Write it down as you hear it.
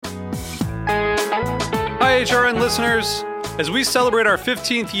HRN listeners. As we celebrate our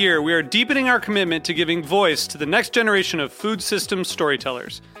 15th year, we are deepening our commitment to giving voice to the next generation of food systems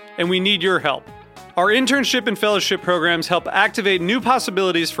storytellers, and we need your help. Our internship and fellowship programs help activate new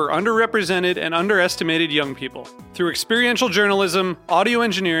possibilities for underrepresented and underestimated young people through experiential journalism, audio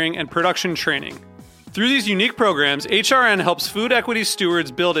engineering, and production training. Through these unique programs, HRN helps food equity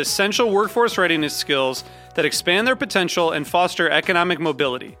stewards build essential workforce readiness skills that expand their potential and foster economic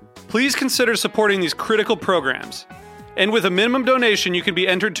mobility. Please consider supporting these critical programs. And with a minimum donation, you can be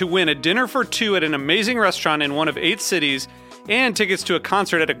entered to win a dinner for two at an amazing restaurant in one of 8 cities and tickets to a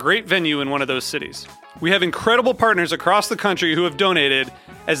concert at a great venue in one of those cities. We have incredible partners across the country who have donated,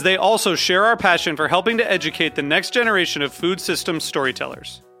 as they also share our passion for helping to educate the next generation of food systems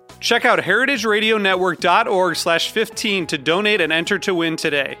storytellers. Check out heritageradionetwork.org/15 to donate and enter to win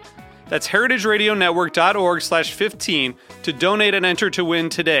today. That's heritageradionetwork.org/15 to donate and enter to win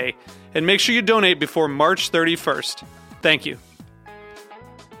today. And make sure you donate before March 31st. Thank you.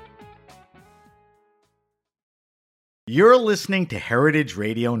 You're listening to Heritage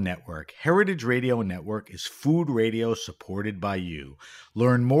Radio Network. Heritage Radio Network is food radio supported by you.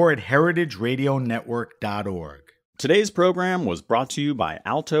 Learn more at heritageradionetwork.org. Today's program was brought to you by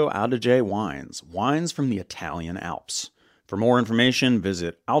Alto Adige wines, wines from the Italian Alps. For more information,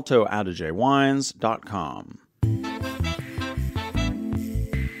 visit altoadigewines.com.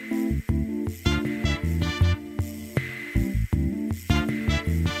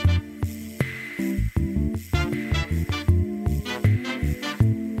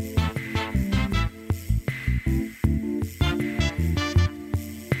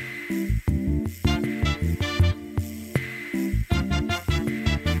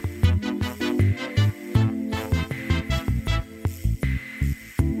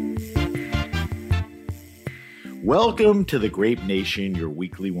 Welcome to the Grape Nation, your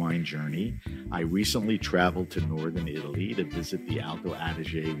weekly wine journey. I recently traveled to northern Italy to visit the Alto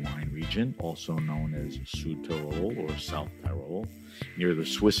Adige wine region, also known as Sud Tyrol or South Tyrol, near the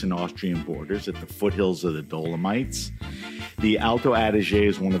Swiss and Austrian borders at the foothills of the Dolomites. The Alto Adige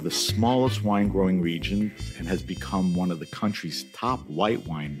is one of the smallest wine-growing regions and has become one of the country's top white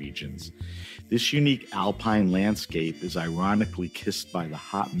wine regions. This unique alpine landscape is ironically kissed by the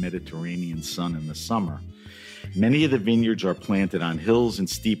hot Mediterranean sun in the summer. Many of the vineyards are planted on hills and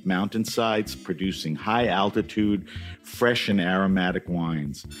steep mountainsides, producing high-altitude, fresh and aromatic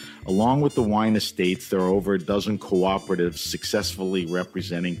wines. Along with the wine estates, there are over a dozen cooperatives successfully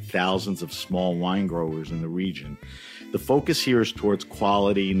representing thousands of small wine growers in the region. The focus here is towards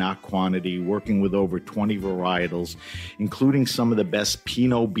quality, not quantity, working with over 20 varietals, including some of the best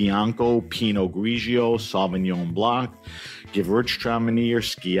Pinot Bianco, Pinot Grigio, Sauvignon Blanc, Gewürztraminer,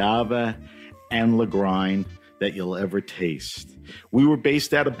 Schiava, and Lagrein that you'll ever taste. We were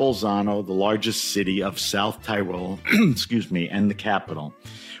based out of Bolzano, the largest city of South Tyrol, and the capital.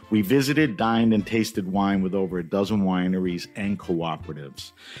 We visited, dined, and tasted wine with over a dozen wineries and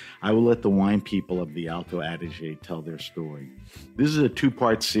cooperatives. I will let the wine people of the Alto Adige tell their story. This is a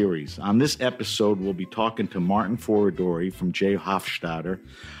 2-part series. On this episode, we'll be talking to Martin Foradori from J. Hofstadter,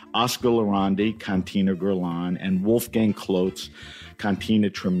 Oscar Lorandi, Cantina Guerlain, and Wolfgang Klotz, Cantina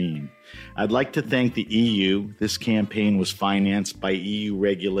Tremine. I'd like to thank the EU. This campaign was financed by EU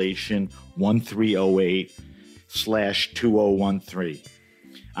Regulation 1308/2013.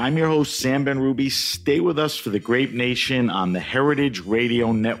 I'm your host, Sam Ben-Ruby. Stay with us for the Grape Nation on the Heritage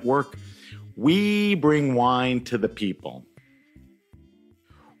Radio Network. We bring wine to the people.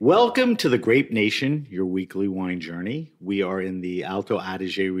 Welcome to the Grape Nation, your weekly wine journey. We are in the Alto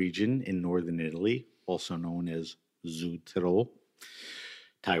Adige region in northern Italy, also known as Sud Tyrol.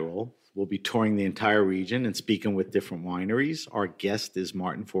 We'll be touring the entire region and speaking with different wineries. Our guest is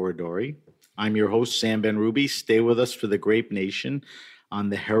Martin Foradori. I'm your host, Sam Ben-Ruby. Stay with us for the Grape Nation on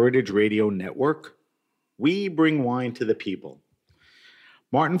the Heritage Radio Network. We bring wine to the people.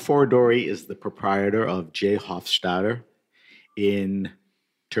 Martin Foradori is the proprietor of J. Hofstadter in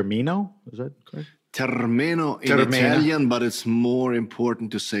Termino. Is that correct? Termeno in Italian, but it's more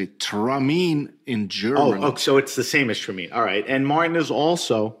important to say Tramin in German. Oh, so it's the same as Tramin. All right. And Martin is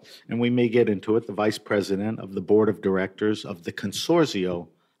also, and we may get into it, the vice president of the board of directors of the Consorzio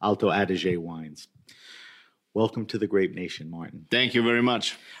Alto Adige Wines. Welcome to the Grape Nation, Martin. Thank you very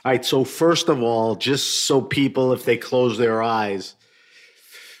much. All right. So first of all, just so people, if they close their eyes,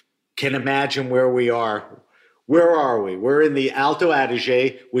 can imagine where we are. Where are we? We're in the Alto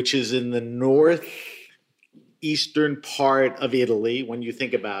Adige, which is in the northeastern part of Italy, when you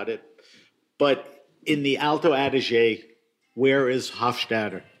think about it. But in the Alto Adige, where is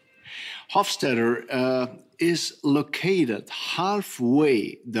Hofstadter? Hofstadter is located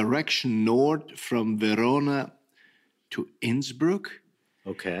halfway direction north from Verona to Innsbruck.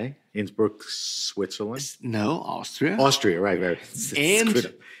 Okay. Innsbruck, Switzerland. No, Austria. Austria, right.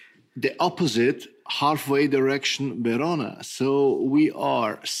 And the opposite, halfway direction, Verona. So we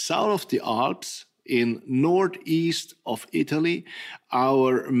are south of the Alps in northeast of Italy.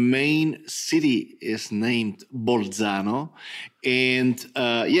 Our main city is named Bolzano. And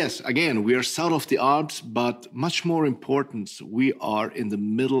yes, again, we are south of the Alps, but much more important, we are in the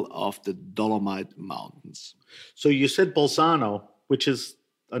middle of the Dolomite Mountains. So you said Bolzano, which is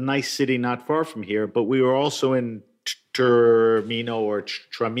a nice city not far from here, but we were also in Termino or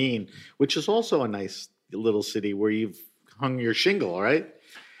Tramin, which is also a nice little city where you've hung your shingle, right?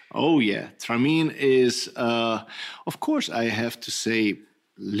 Oh, yeah. Tramin is, of course, I have to say,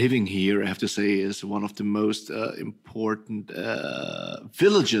 living here, I have to say, is one of the most important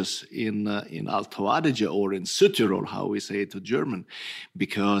villages in Alto Adige or in Südtirol, how we say it to German,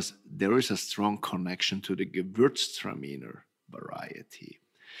 because there is a strong connection to the Gewürztraminer variety.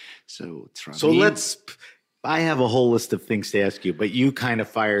 So, Tramin, I have a whole list of things to ask you, but you kind of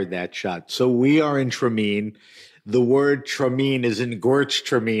fired that shot. So we are in Tramin. The word Tramin is in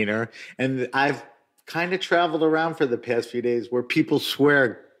Gewürztraminer, and I've kind of traveled around for the past few days where people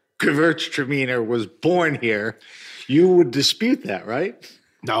swear Gewürztraminer was born here. You would dispute that, right?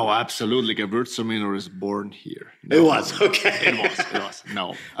 no, absolutely. Gewürztraminer is born here. No, It was, okay. It was.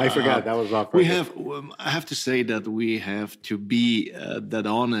 No. I forgot that was off. We have. I have to say that we have to be that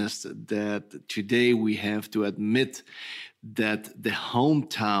honest. That today we have to admit that the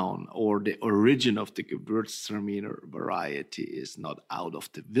hometown or the origin of the Gewürztraminer variety is not out of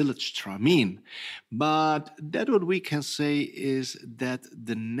the village Tramin, but that what we can say is that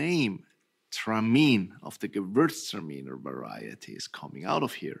the name Tramin of the Gewürztraminer variety is coming out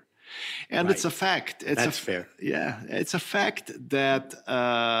of here. And Right. it's a fact. That's fair. Yeah, it's a fact that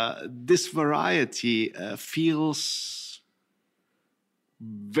this variety feels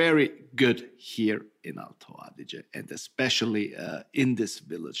very good here in Alto Adige, and especially in this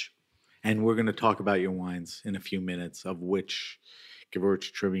village. And we're going to talk about your wines in a few minutes, of which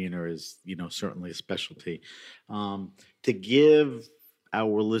Gewürztraminer is, certainly a specialty. To give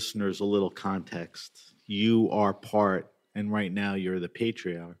our listeners a little context, you are part, and right now you're the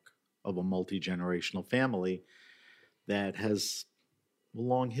patriarch of a multi-generational family that has a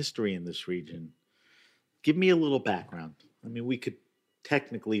long history in this region. Give me a little background. I mean, we could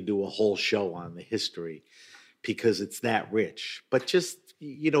technically do a whole show on the history because it's that rich, but just,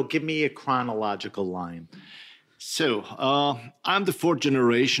 give me a chronological line. So, I'm the fourth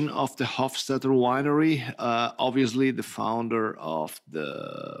generation of the Hofstadter winery. Obviously, the founder of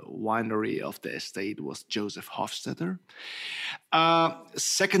the winery of the estate was Joseph Hofstadter.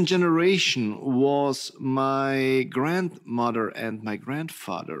 Second generation was my grandmother and my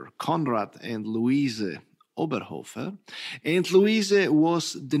grandfather, Konrad and Louise Oberhofer. And Louise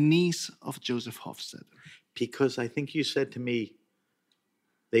was the niece of Joseph Hofstadter. Because I think you said to me,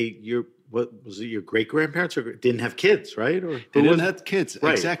 what was it? Your great grandparents didn't have kids, right? Or They didn't have kids,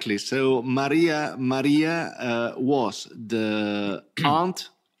 Right. exactly. So Maria was the aunt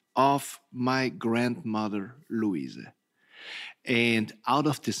of my grandmother Louise, and out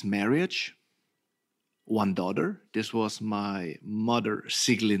of this marriage, one daughter. This was my mother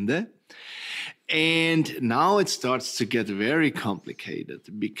Siglinde. And now it starts to get very complicated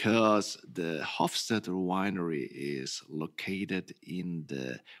because the Hofstadter winery is located in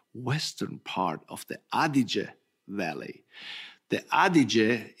the western part of the Adige Valley. The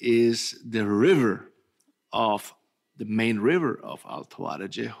Adige is the main river of Alto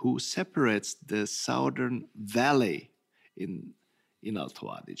Adige, who separates the southern valley in Alto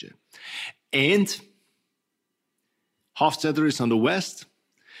Adige. And Hofstadter is on the west.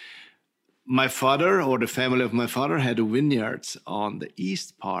 My father, or the family of my father, had vineyards on the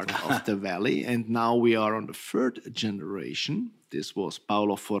east part of the valley, and now we are on the third generation. This was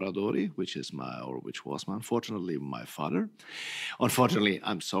Paolo Foradori, which was unfortunately my father. Unfortunately,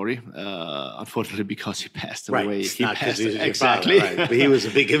 I'm sorry. Unfortunately, because he passed Right. away. It's He not 'cause passed he was your exactly. father, right. But he was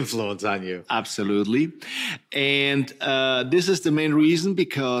a big influence on you. Absolutely. And this is the main reason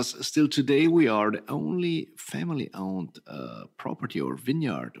because still today we are the only family-owned property or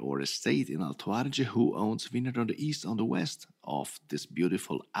vineyard or estate in Alto Adige who owns vineyard on the east, on the west of this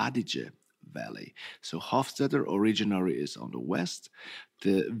beautiful Adige Valley. So Hofstadter originally is on the west.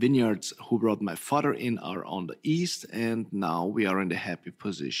 The vineyards who brought my father in are on the east, and now we are in the happy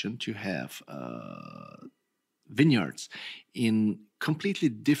position to have vineyards in completely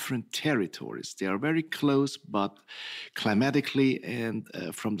different territories. They are very close, but climatically and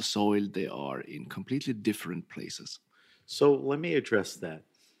from the soil, they are in completely different places. So let me address that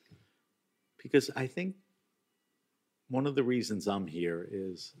because I think one of the reasons I'm here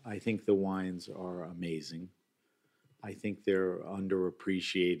is I think the wines are amazing. I think they're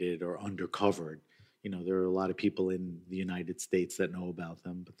underappreciated or undercovered. There are a lot of people in the United States that know about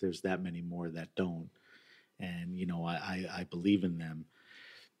them, but there's that many more that don't. And, I believe in them.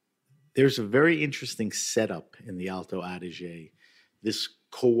 There's a very interesting setup in the Alto Adige, this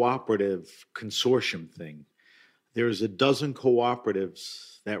cooperative consortium thing. There's a dozen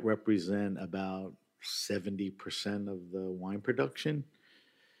cooperatives that represent about 70% of the wine production.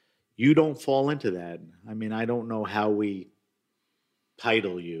 You don't fall into that. I mean, I don't know how we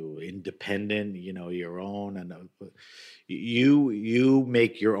title you independent, your own, and you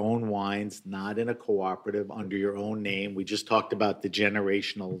make your own wines, not in a cooperative, under your own name. We just talked about the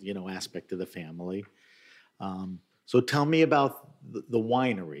generational, aspect of the family. So tell me about the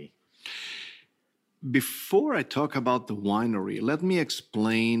winery. Before I talk about the winery, let me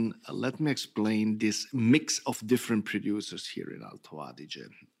explain this mix of different producers here in Alto Adige.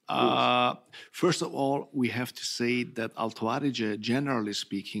 First of all, we have to say that Alto Adige, generally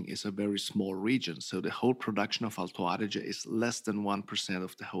speaking, is a very small region. So the whole production of Alto Adige is less than 1%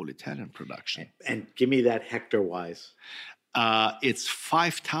 of the whole Italian production. And give me that hectare-wise. It's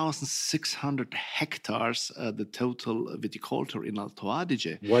 5,600 hectares, the total viticulture in Alto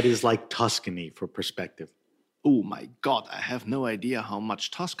Adige. What is like Tuscany for perspective? Oh my God, I have no idea how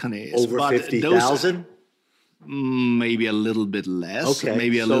much Tuscany is. Over 50,000? Maybe a little bit less. Okay,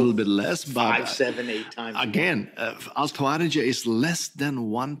 maybe a little bit less. But 5, 7, 8 times. Again, Alto Adige is less than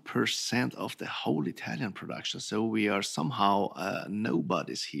 1% of the whole Italian production. So we are somehow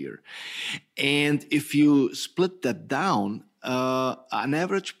nobodies here. And if you split that down, an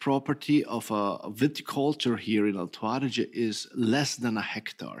average property of a viticulture here in Alto Adige is less than a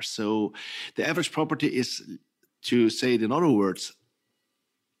hectare. So the average property is, to say it in other words,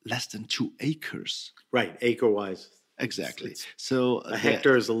 less than 2 acres. Right, acre-wise. Exactly. So a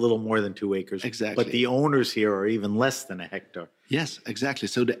hectare is a little more than 2 acres. Exactly. But the owners here are even less than a hectare. Yes, exactly.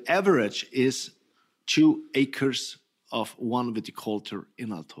 So the average is 2 acres of one viticulture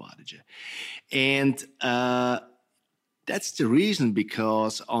in Alto Adige. And that's the reason,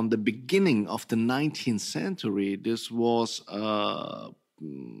 because on the beginning of the 19th century, this was the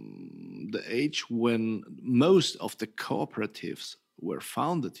age when most of the cooperatives were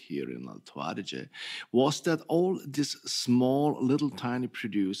founded here in Alto Adige, was that all these small, little, tiny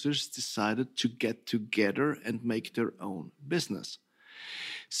producers decided to get together and make their own business.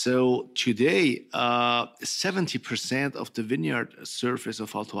 So today, 70% of the vineyard surface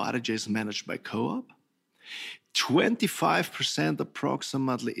of Alto Adige is managed by co-op. 25%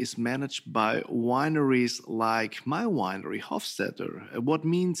 approximately is managed by wineries like my winery, Hofstetter. What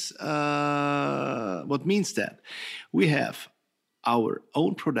means that? We have our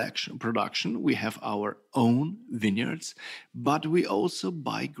own production, we have our own vineyards, but we also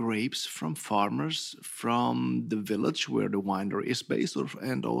buy grapes from farmers from the village where the winery is based,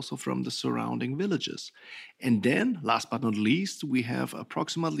 and also from the surrounding villages. And then, last but not least, we have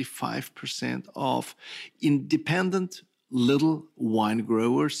approximately 5% of independent little wine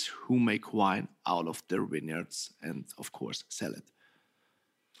growers who make wine out of their vineyards and, of course, sell it.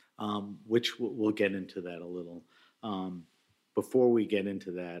 Which we'll get into that a little. Before we get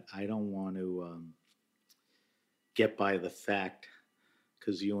into that, I don't want to get by the fact,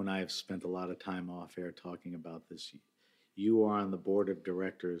 because you and I have spent a lot of time off air talking about this. You are on the board of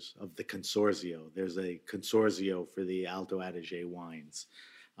directors of the consorzio. There's a consorzio for the Alto Adige wines,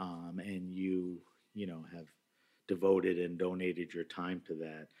 and you have devoted and donated your time to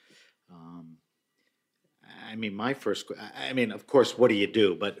that. Of course, what do you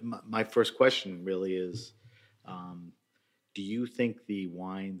do? But my first question really is, do you think the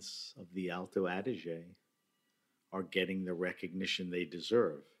wines of the Alto Adige are getting the recognition they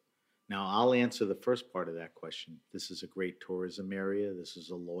deserve? Now, I'll answer the first part of that question. This is a great tourism area. This is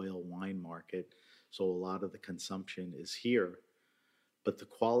a loyal wine market. So a lot of the consumption is here. But the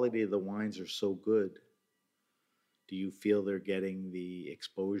quality of the wines are so good. Do you feel they're getting the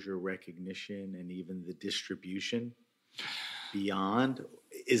exposure, recognition, and even the distribution beyond?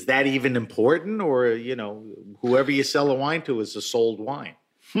 Is that even important? Or, whoever you sell a wine to is a sold wine?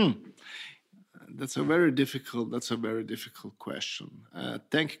 That's a very difficult question.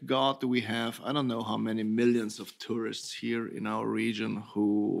 Thank God we have, I don't know how many millions of tourists here in our region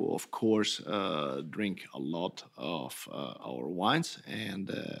who, of course, drink a lot of our wines.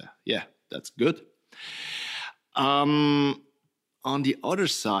 And that's good. On the other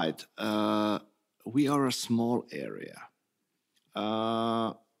side, we are a small area,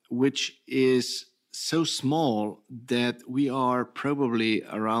 which is so small that we are probably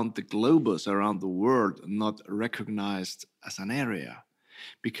around the globus, around the world, not recognized as an area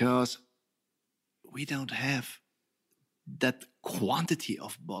because we don't have that quantity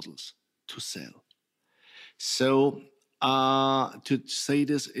of bottles to sell. So, to say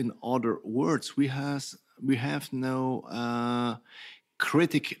this in other words, we have no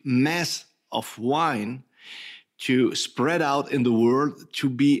critic mass of wine to spread out in the world to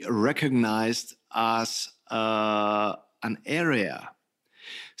be recognized as an area.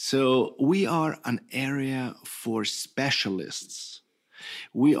 So we are an area for specialists.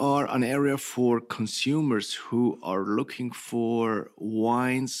 We are an area for consumers who are looking for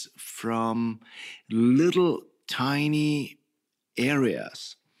wines from little tiny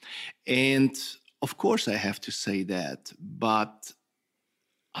areas. And of course, I have to say that, but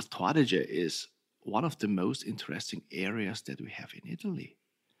Alto Adige is one of the most interesting areas that we have in Italy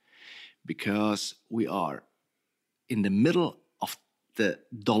because we are in the middle of the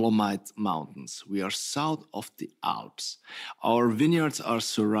Dolomite Mountains. We are south of the Alps. Our vineyards are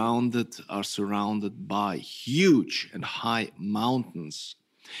surrounded by huge and high mountains,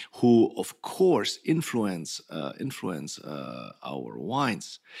 who of course influence our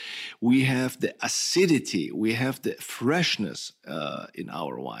wines. We have the acidity, we have the freshness in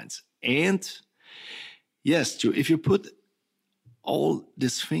our wines, and yes, if you put all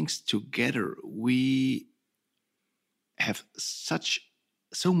these things together, we have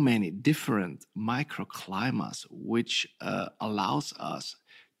so many different microclimates, which allows us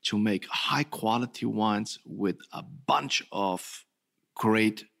to make high quality wines with a bunch of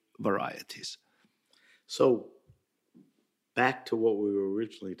great varieties. So back to what we were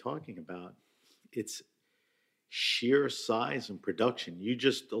originally talking about, it's sheer size and production. You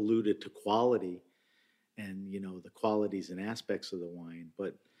just alluded to quality and, the qualities and aspects of the wine,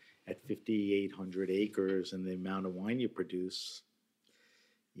 but at 5,800 acres and the amount of wine you produce,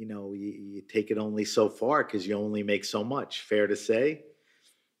 you take it only so far because you only make so much. Fair to say?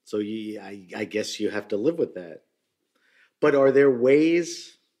 So I guess you have to live with that. But are there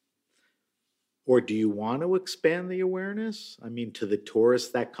ways, or do you want to expand the awareness? I mean, to the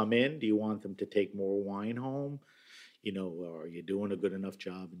tourists that come in, do you want them to take more wine home? Are you doing a good enough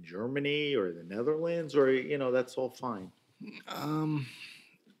job in Germany or the Netherlands, or, that's all fine?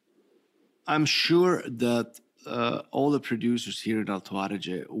 I'm sure that all the producers here at Alto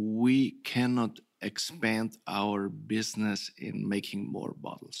Adige, we cannot expand our business in making more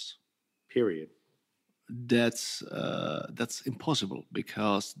bottles. Period. That's impossible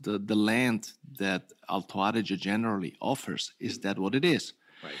because the land that Alto Adige generally offers is that what it is.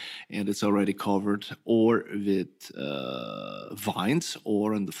 Right. And it's already covered or with vines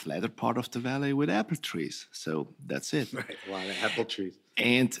or in the flatter part of the valley with apple trees. So that's it. Right, a lot of apple trees.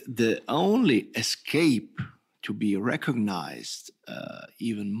 And the only escape to be recognized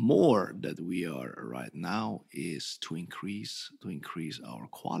even more that we are right now is to increase our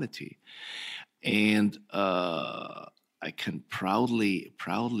quality. And I can proudly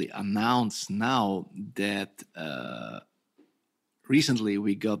announce now that recently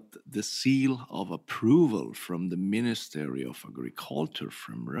we got the seal of approval from the Ministry of Agriculture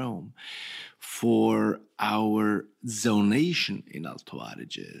from Rome for our zonation in Alto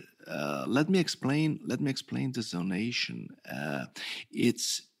Adige. Let me explain the zonation.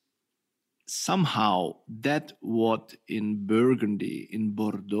 It's somehow that what in Burgundy, in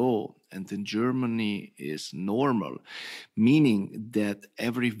Bordeaux, and in Germany is normal, meaning that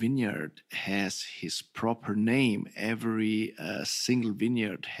every vineyard has his proper name, every single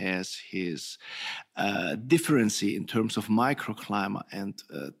vineyard has his difference in terms of microclimate and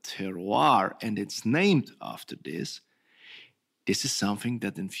terroir, and it's named after this. This is something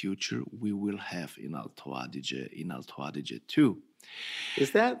that in future we will have in Alto Adige too.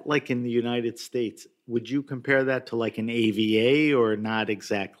 Is that like in the United States? Would you compare that to like an AVA or not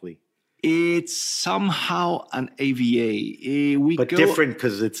exactly? It's somehow an AVA. But different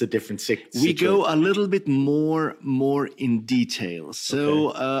because it's a different situation. We go a little bit more in detail.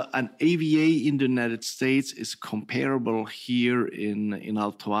 So an AVA in the United States is comparable here in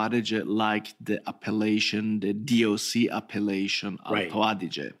Alto Adige like the appellation, the DOC appellation Alto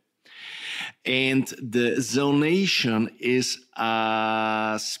Adige. And the zonation is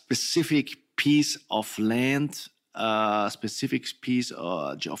a specific piece of land, a specific piece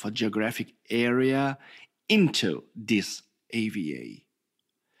of a geographic area into this AVA.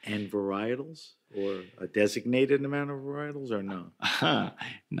 And varietals, or a designated amount of varietals, or no?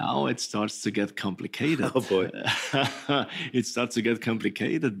 Now it starts to get complicated. Oh, boy. It starts to get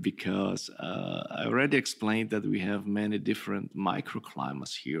complicated because I already explained that we have many different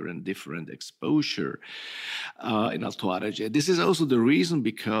microclimates here and different exposure in Alto Adige. This is also the reason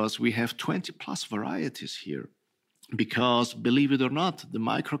because we have 20 plus varieties here. Because, believe it or not, the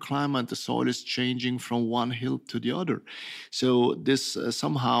microclimate, the soil is changing from one hill to the other. So this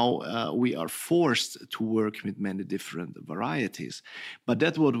somehow we are forced to work with many different varieties. But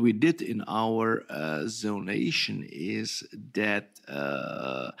that's what we did in our zonation is that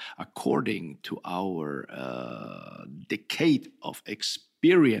according to our decade of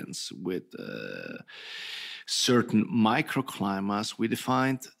experience with certain microclimates, we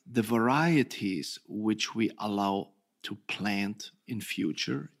defined the varieties which we allow to plant in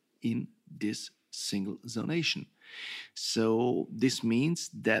future in this single zonation. So this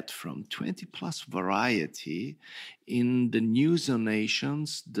means that from 20 plus variety in the new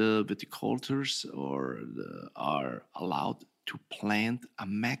zonations, the viticultors are allowed to plant a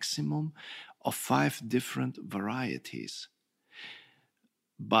maximum of 5 different varieties.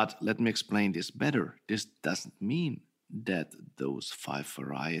 But let me explain this better. This doesn't mean that those 5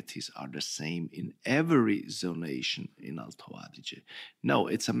 varieties are the same in every zonation in Alto Adige. No,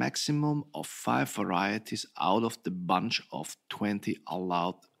 it's a maximum of 5 varieties out of the bunch of 20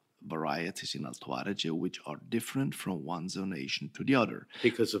 allowed varieties in Alto Adige, which are different from one zonation to the other.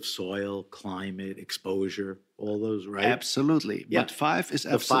 Because of soil, climate, exposure, all those, right? Absolutely. Yeah. But 5 is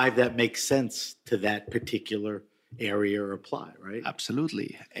the 5 that make sense to that particular area or apply, right?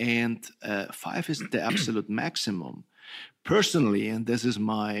 Absolutely. And 5 is the absolute maximum. Personally, and this is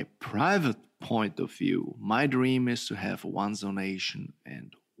my private point of view, my dream is to have one zonation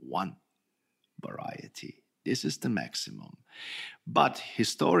and one variety. This is the maximum. But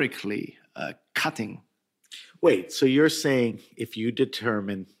historically, cutting. Wait, so you're saying if you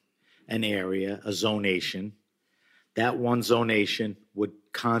determine an area, a zonation, that one zonation would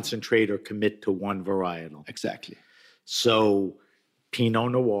concentrate or commit to one varietal. Exactly. So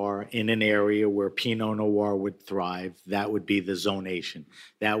Pinot Noir in an area where Pinot Noir would thrive, that would be the zonation.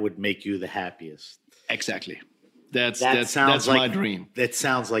 That would make you the happiest. Exactly. That's like my dream. That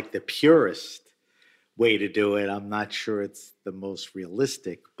sounds like the purest way to do it. I'm not sure it's the most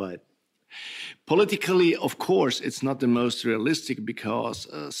realistic, but politically, of course, it's not the most realistic because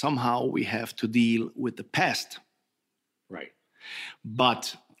somehow we have to deal with the past. Right.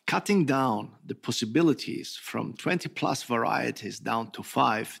 But cutting down the possibilities from 20 plus varieties down to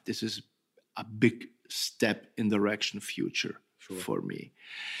 5, this is a big step in the direction future for me.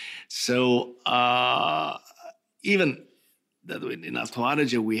 So even that in Alto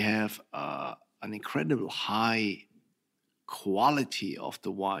Adige we have an incredible high quality of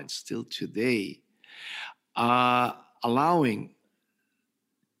the wine still today, allowing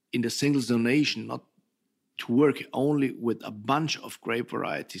in the single zonation not to work only with a bunch of grape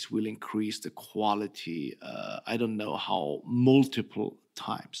varieties will increase the quality, I don't know how, multiple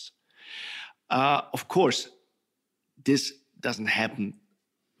times. Of course, this doesn't happen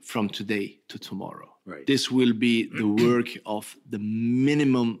from today to tomorrow. Right. This will be the work of the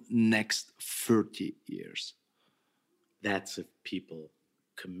minimum next 30 years. That's if people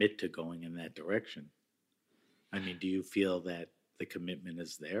commit to going in that direction. I mean, do you feel that the commitment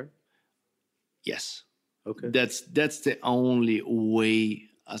is there? Yes. Okay. That's the only way,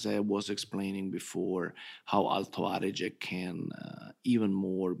 as I was explaining before, how Alto Adige can even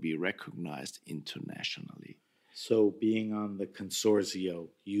more be recognized internationally. So being on the consortio,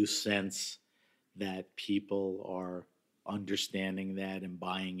 you sense that people are understanding that and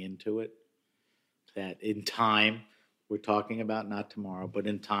buying into it? That in time, we're talking about not tomorrow, but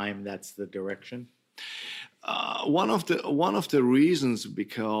in time, that's the direction? One of the reasons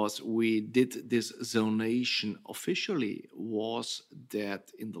because we did this zonation officially was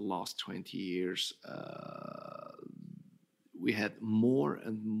that in the last 20 years we had more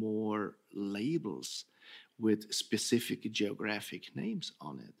and more labels with specific geographic names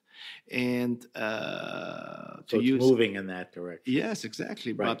on it, and so it's moving in that direction. Yes,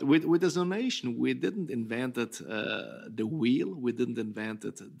 exactly. Right. But with the zonation, we didn't invent the wheel. We didn't invent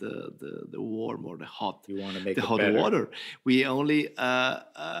the warm or the hot. You want to make the it hot better. water. We only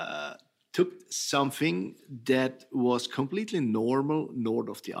took something that was completely normal north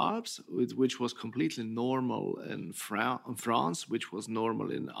of the Alps, which was completely normal in France, which was normal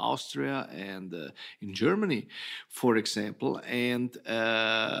in Austria and in Germany, for example, and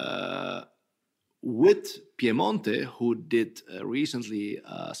with Piemonte, who did recently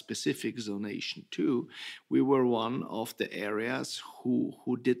a specific zonation too, we were one of the areas who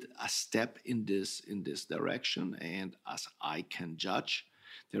did a step in this direction. And as I can judge,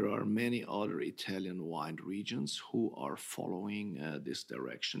 there are many other Italian wine regions who are following this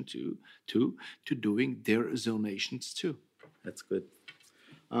direction to doing their zonations too. That's good.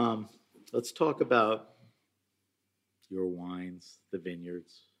 Let's talk about your wines, the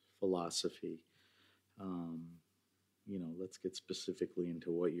vineyards, philosophy. Let's get specifically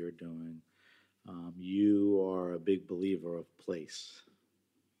into what you're doing. You are a big believer of place,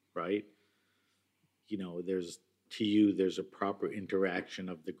 right? There's a proper interaction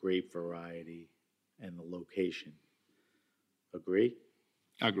of the grape variety and the location. Agree?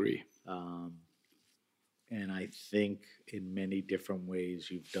 Agree. And I think in many different ways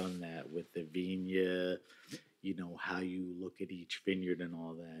you've done that with the Vigna, how you look at each vineyard and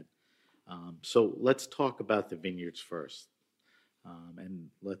all that. So let's talk about the vineyards first. And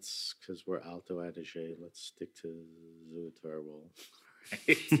because we're Alto Adige, let's stick to Zuterwald.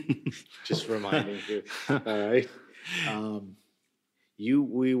 Right? Just reminding you. All right.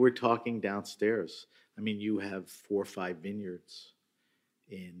 We were talking downstairs. I mean, you have 4 or 5 vineyards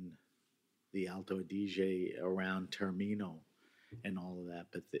in the Alto Adige around Termino and all of that,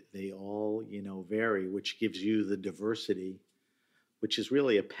 but they all, vary, which gives you the diversity, which is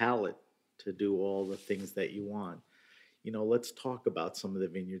really a palette to do all the things that you want. Let's talk about some of the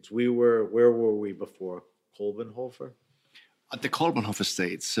vineyards. Where were we before? Kolbenhofer? At the Kolbenhof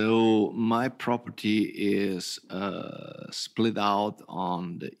estate. So my property is split out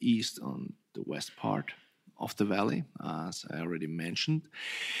on the east, on the west part of the valley, as I already mentioned.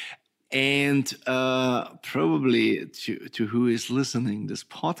 And probably to who is listening this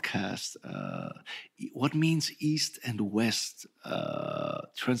podcast, what means east and west,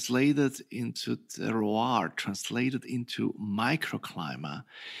 translated into terroir, translated into microclimate,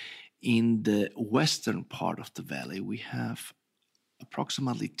 in the western part of the valley, we have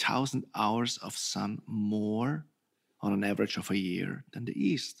approximately 1,000 hours of sun more on an average of a year than the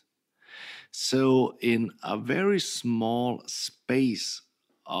east. So in a very small space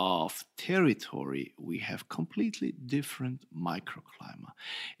of territory, we have completely different microclimate,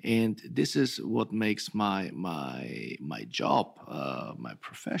 and this is what makes my job, my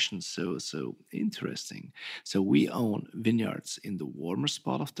profession, so interesting. So we own vineyards in the warmer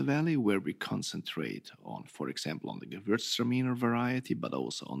spot of the valley, where we concentrate on, for example, on the Gewürztraminer variety, but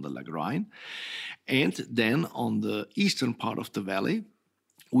also on the Lagrein. And then on the eastern part of the valley,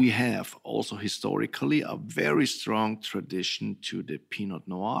 we have also historically a very strong tradition to the Pinot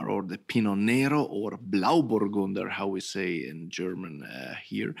Noir, or the Pinot Nero, or Blauburgunder, how we say in German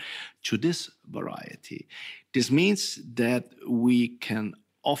here, to this variety. This means that we can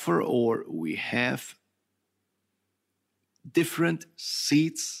offer, or we have different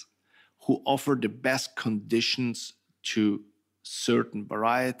seeds who offer the best conditions to certain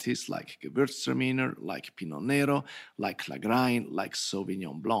varieties, like Gewürztraminer, like Pinot Nero, like Lagrein, like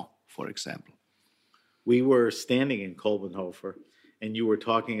Sauvignon Blanc, for example. We were standing in Kolbenhofer, and you were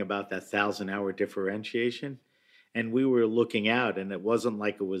talking about that 1,000-hour differentiation, and we were looking out, and it wasn't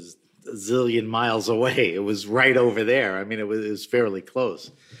like it was a zillion miles away. It was right over there. I mean, it was fairly close.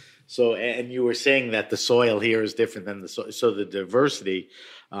 So, and you were saying that the soil here is different than the soil, so the diversity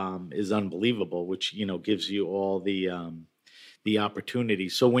is unbelievable, which gives you all the opportunity.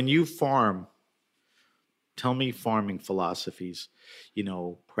 So when you farm, tell me farming philosophies,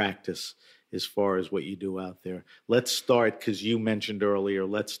 practice as far as what you do out there. Let's start, because you mentioned earlier,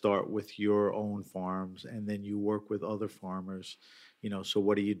 let's start with your own farms, and then you work with other farmers, so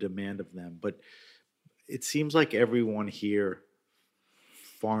what do you demand of them? But it seems like everyone here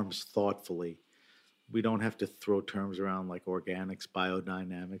farms thoughtfully. We don't have to throw terms around like organics,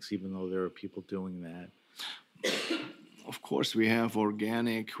 biodynamics, even though there are people doing that. Of course, we have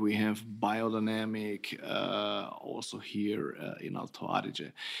organic, we have biodynamic, also here in Alto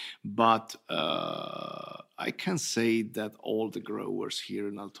Adige. But I can say that all the growers here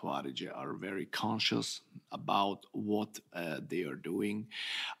in Alto Adige are very conscious about what they are doing.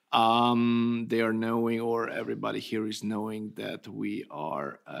 They are knowing, or everybody here is knowing, that we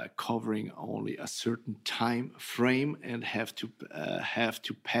are covering only a certain time frame and have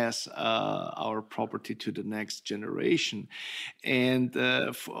to pass our property to the next generation. And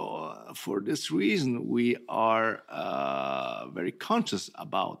for this reason, we are very conscious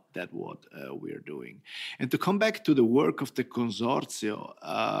about that, what we are doing. And to come back to the work of the Consorzio,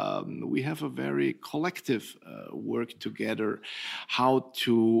 we have a very collective work together, how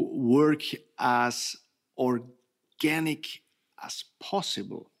to work as organic as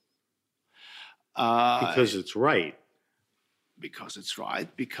possible. Because it's right. Because it's right,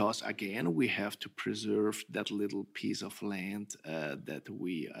 because again we have to preserve that little piece of land that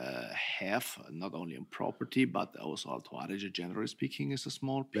we have, not only in property but also Alto Adige, generally speaking, is a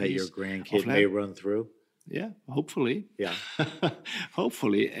small piece That your of grandkid land. may run through. Yeah, hopefully. Yeah.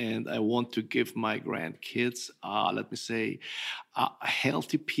 Hopefully. And I want to give my grandkids, let me say, a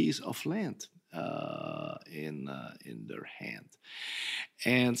healthy piece of land in their hand.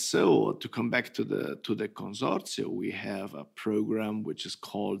 And so, to come back to the consortio, we have a program which is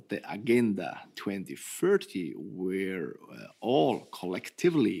called the Agenda 2030, where all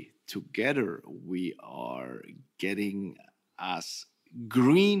collectively together we are getting as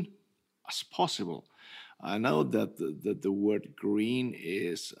green as possible. I know that the word green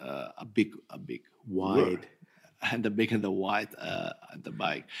is a big Wide. word, and the big and the wide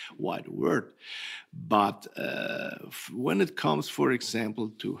wide word. But when it comes, for example,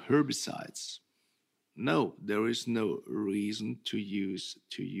 to herbicides, no, there is no reason to use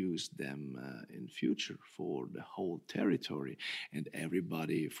them in future for the whole territory, and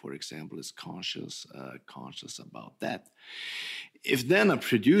everybody, for example, is conscious about that. If then a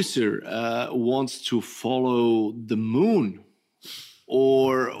producer wants to follow the moon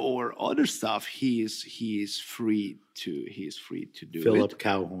or other stuff, he is free to do Fill it. up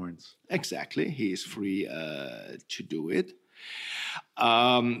cow horns. Exactly, he is free to do it.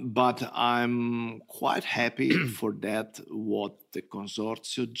 But I'm quite happy for that. What the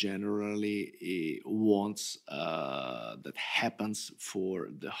consortio generally wants that happens for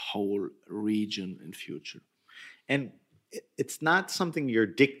the whole region in future. And it's not something you're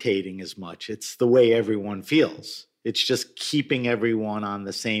dictating as much. It's the way everyone feels. It's just keeping everyone on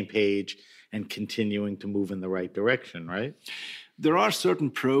the same page and continuing to move in the right direction, right? There are certain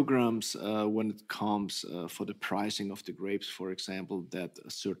programs when it comes for the pricing of the grapes, for example, that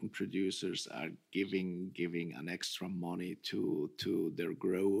certain producers are giving an extra money to their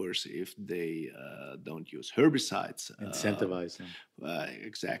growers if they don't use herbicides. Incentivize them.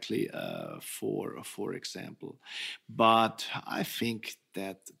 Exactly, for example. But I think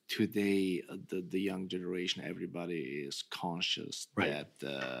that today the young generation, everybody is conscious Right. that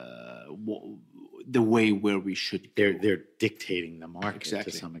the way where we should go. They're dictating the market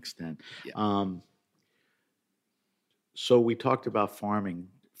Exactly. to some extent. Yeah. So we talked about farming.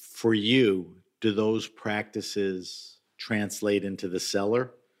 For you, do those practices translate into the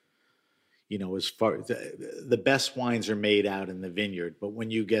cellar? You know, as far the best wines are made out in the vineyard, but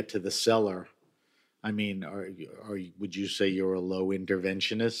when you get to the cellar, I mean, would you say you're a low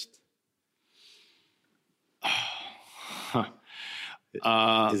interventionist?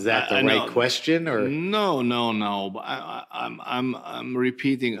 Is that the right question, or No. But I'm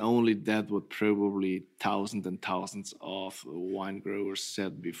repeating only that what probably thousands and thousands of wine growers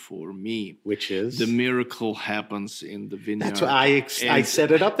said before me. which is The miracle happens in the vineyard. That's why I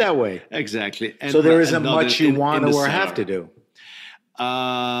set it up that way. Exactly. And So there not- isn't and not much you want the or have cellar. to do.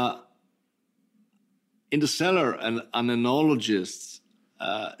 In the cellar, an enologist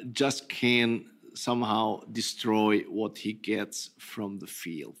just can somehow destroy what he gets from the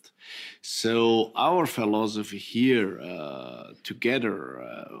field. So our philosophy here, together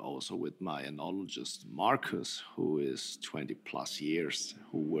also with my enologist Marcus, who is 20 plus years,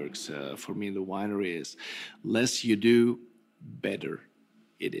 who works for me in the winery, is less you do, better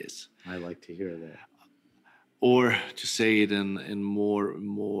it is. I like to hear that. Or to say it in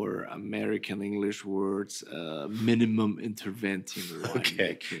more American English words, minimum intervention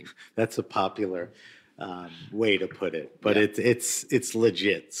winemaking. That's a popular way to put it, but Yeah. it's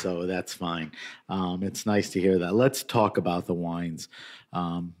legit, so that's fine. It's nice to hear that. Let's talk about the wines.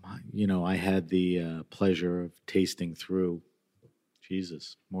 You know, I had the pleasure of tasting through,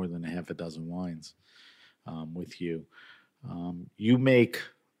 Jesus, more than a half a dozen wines with you. You make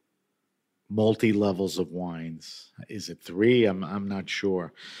multi-levels of wines. Is it 3? I'm not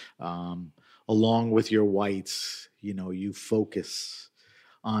sure. Along with your whites, you know, you focus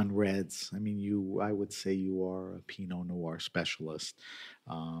on reds. I mean, I would say you are a Pinot Noir specialist.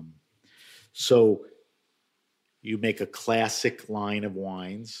 So you make a classic line of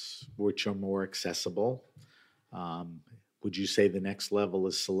wines, which are more accessible. Would you say the next level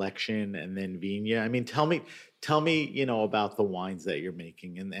is selection and then Vigna? I mean, tell me, you know, about the wines that you're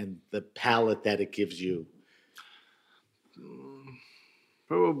making and the palate that it gives you.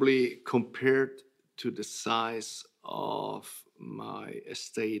 Probably compared to the size of my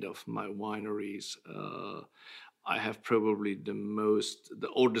estate, of my wineries, I have probably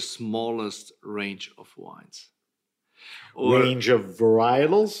the smallest range of wines. Range of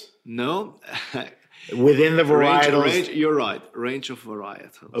varietals? No, Within the varietals. You're right. Range of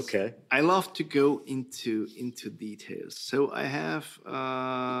varietals. Okay. I love to go into details. So I have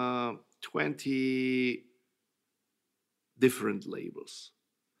 20 different labels,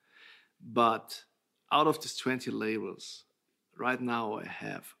 but out of these 20 labels, right now I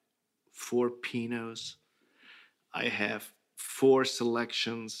have 4 Pinots. I have 4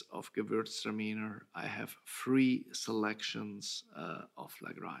 selections of Gewürztraminer. I have 3 selections of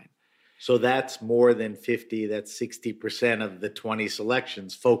Lagrein. So that's more than 50, that's 60% of the 20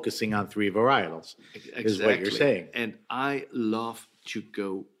 selections focusing on 3 varietals, is what you're saying. And I love to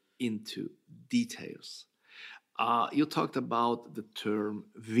go into details. You talked about the term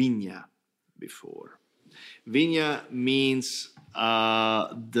viña before. Viña means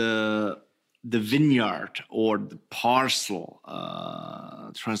the vineyard or the parcel,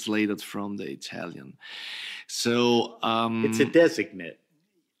 translated from the Italian. So It's a designate.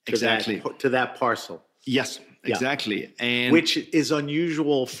 Exactly. To that parcel. Yes, exactly. Yeah. And which is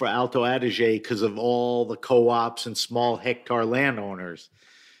unusual for Alto Adige because of all the co-ops and small hectare landowners,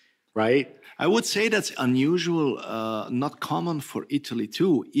 right? I would say that's unusual, not common for Italy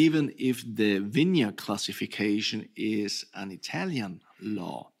too, even if the Vigna classification is an Italian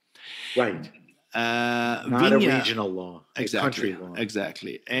law. Right. Not Vigna, a regional law, exactly, a country law.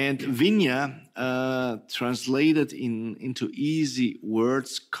 Exactly. And Vigna, translated into easy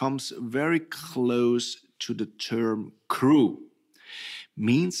words, comes very close to the term cru.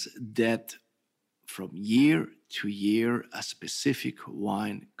 Means that from year to year, a specific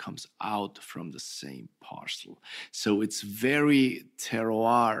wine comes out from the same parcel. So it's very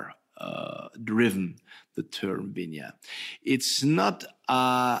terroir driven, the term Vigna. It's not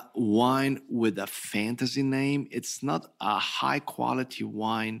a wine with a fantasy name. It's not a high quality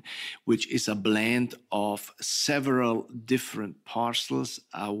wine, which is a blend of several different parcels.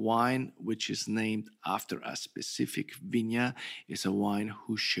 A wine which is named after a specific Vigna is a wine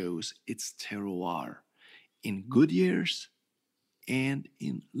who shows its terroir in good years and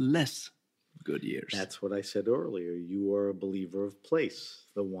in less good years. That's what I said earlier. You are a believer of place.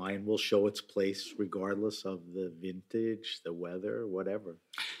 The wine will show its place regardless of the vintage, the weather, whatever.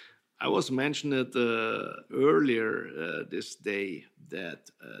 I was mentioned earlier this day that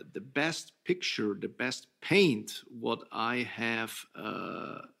the best picture, the best paint, what I have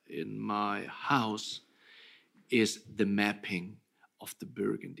in my house is the mapping of the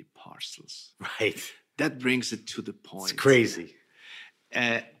Burgundy parcels. Right. That brings it to the point. It's crazy.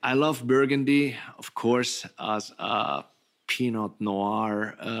 I love Burgundy, of course, as a Pinot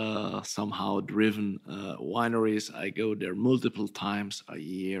Noir somehow driven wineries. I go there multiple times a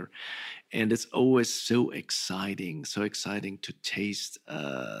year, and it's always so exciting to taste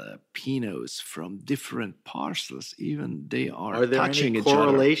Pinots from different parcels. Even they are there touching any each other.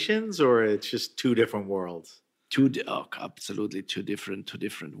 correlations, or it's just 2 different worlds? Absolutely two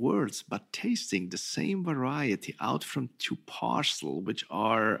different worlds, but tasting the same variety out from 2 parcels which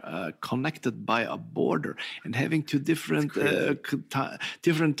are connected by a border, and having 2 different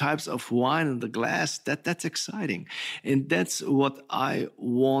different types of wine in the glass, that's exciting. And that's what I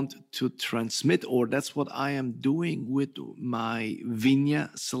want to transmit, or that's what I am doing with my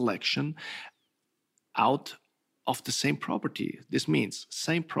Vigna selection out of the same property. This means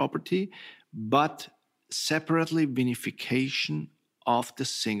same property, but separately vinification of the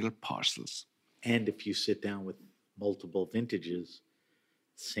single parcels. And if you sit down with multiple vintages,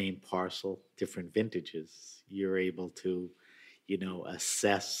 same parcel, different vintages, you're able to,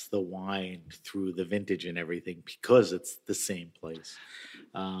 assess the wine through the vintage and everything because it's the same place,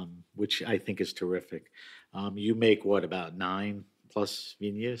 which I think is terrific. You make about 9 plus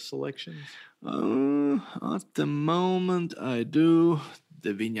Vigna selections? At the moment, I do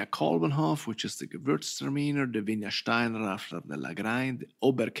the Vigna Kolbenhof, which is the Gewürztraminer, the Vigna Steinrafler de Lagrein, the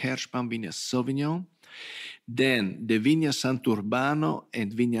Oberkerschbaum Vigna Sauvignon, then the Vigna Sant'Urbano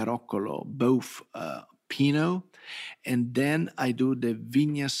and Vigna Roccolo, both Pinot, and then I do the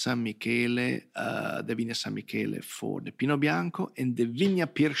Vigna San Michele for the Pinot Bianco and the Vigna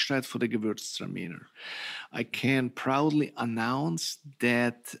Pirchstadt for the Gewürztraminer. I can proudly announce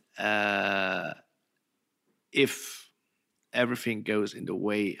that if everything goes in the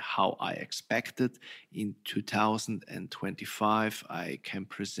way how I expected, in 2025 I can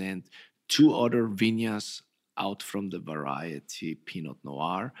present 2 other vignas out from the variety Pinot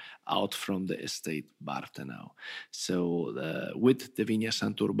Noir, out from the estate Bartenau. So with the Vigna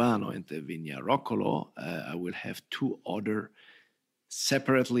Sant'Urbano and the Vigna Roccolo, I will have 2 other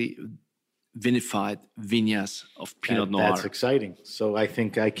separately vinified vignas of Pinot Noir. That's exciting. So I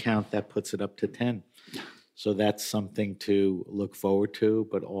think I count that puts it up to 10. So that's something to look forward to,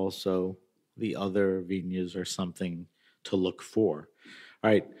 but also the other vineyards are something to look for.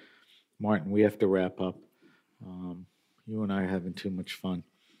 All right, Martin, we have to wrap up. You and I are having too much fun.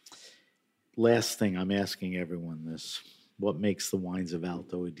 Last thing, I'm asking everyone this. What makes the wines of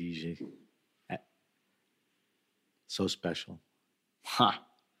Alto Adige so special? Ha!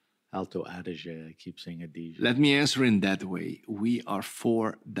 Alto Adige, I keep saying Adige. Let me answer in that way. We are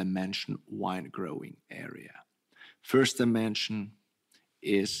 4-dimension wine growing area. First dimension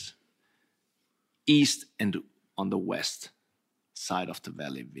is east and on the west side of the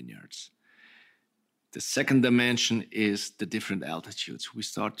valley vineyards. The second dimension is the different altitudes. We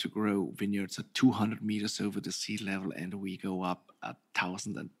start to grow vineyards at 200 meters over the sea level, and we go up at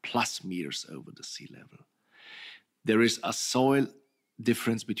 1,000 and plus meters over the sea level. There is a soil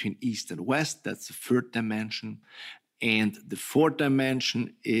difference between east and west. That's the third dimension. And the fourth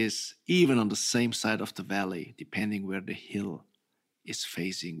dimension is even on the same side of the valley, depending where the hill is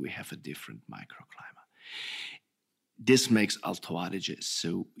facing, we have a different microclimate. This makes Alto Adige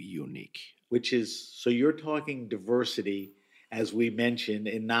so unique. Which is, so you're talking diversity, as we mentioned,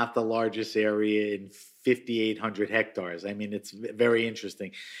 in not the largest area in 5,800 hectares. I mean, it's very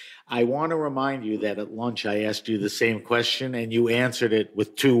interesting. I want to remind you that at lunch I asked you the same question and you answered it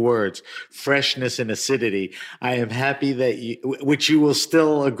with 2 words, freshness and acidity. I am happy that you, which you will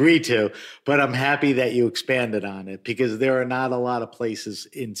still agree to, but I'm happy that you expanded on it because there are not a lot of places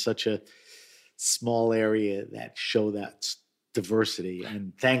in such a small area that show that diversity.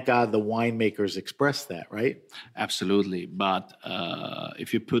 And thank God the winemakers express that, right? Absolutely. But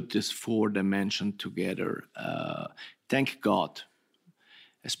if you put this 4 dimension together, thank God,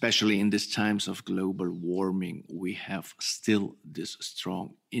 especially in these times of global warming, we have still this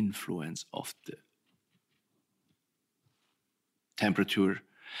strong influence of the temperature.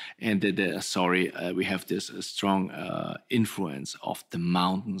 And we have this strong influence of the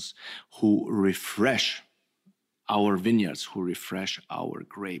mountains who refresh our vineyards, who refresh our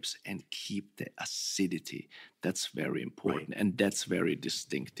grapes and keep the acidity. That's very important. Right. And that's very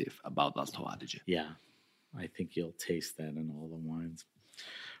distinctive about Alto Adige. Yeah, I think you'll taste that in all the wines.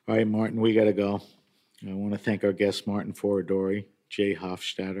 All right, Martin, we got to go. I want to thank our guest, Martin Foradori, Jay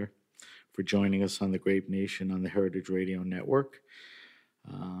Hofstadter, for joining us on the Grape Nation on the Heritage Radio Network.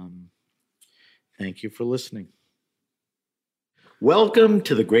 Thank you for listening. Welcome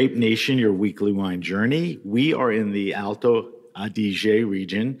to the Grape Nation, your weekly wine journey. We are in the Alto Adige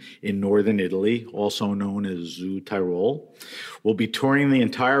region in northern Italy, also known as Südtirol. We'll be touring the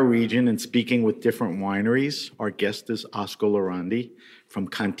entire region and speaking with different wineries. Our guest is Oscar Lorandi from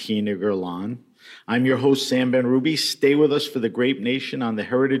Cantina Guerlain. I'm your host, Sam Ben-Ruby. Stay with us for the Grape Nation on the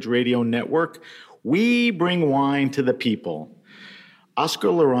Heritage Radio Network. We bring wine to the people. Oscar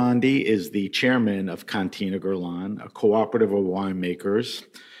Lorandi is the chairman of Cantina Guerlain, a cooperative of winemakers.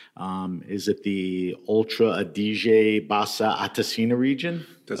 Is it the Ultra Adige Bassa Atesina region?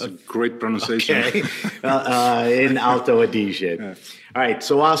 That's a great pronunciation. Okay. In Alto Adige. Yeah. All right.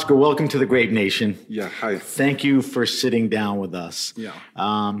 So, Oscar, welcome to the Grape Nation. Yeah. Hi. Thank you for sitting down with us. Yeah.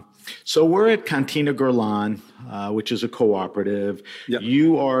 So we're at Cantina Guerlain, which is a cooperative. Yeah.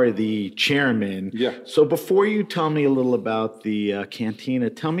 You are the chairman. Yeah. So before you tell me a little about the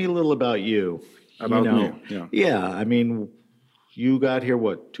cantina, tell me a little about you. About me. Yeah. Yeah. I mean, you got here,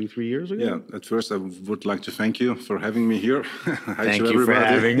 what, 2-3 years ago? Yeah. At first, I would like to thank you for having me here. Thank you for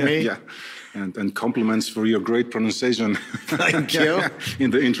having me. Yeah. And compliments for your great pronunciation. Thank you. In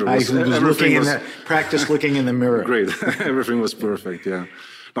the intro. I was looking in the mirror. Great. Everything was perfect. Yeah.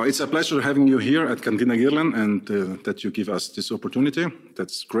 Now, it's a pleasure having you here at Cantina Guerlain and that you give us this opportunity.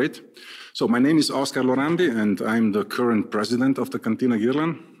 That's great. So my name is Oscar Lorandi, and I'm the current president of the Cantina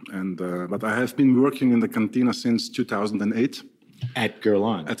Guerlain. But I have been working in the Cantina since 2008. At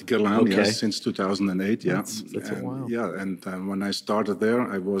Guerlain? At Guerlain, okay. Yes, since 2008, yeah. That's a while. Yeah, and when I started there,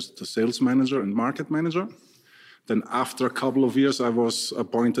 I was the sales manager and market manager. Then after a couple of years, I was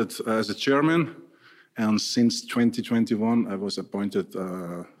appointed as a chairman. And since 2021, I was appointed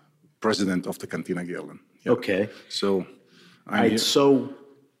president of the Cantina Guerlain. Yeah. Okay. So, So,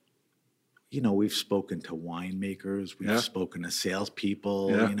 we've spoken to winemakers, we've spoken to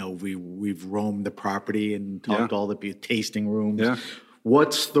salespeople. Yeah. We've roamed the property and talked to all the tasting rooms. Yeah.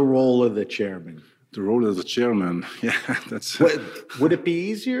 What's the role of the chairman? The role of the chairman, that's. Would it be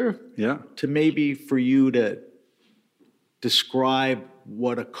easier? Yeah. To maybe for you to describe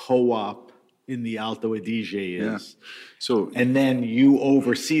what a co-op in the Alto Adige is. Yeah. So, and then you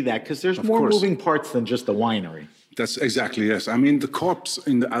oversee that because there's more moving parts than just the winery. That's exactly, yes. I mean, the co-ops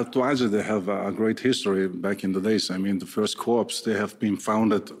in the Alto Adige, they have a great history back in the days. I mean, the first co-ops, they have been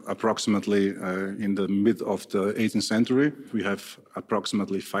founded approximately in the mid of the 18th century. We have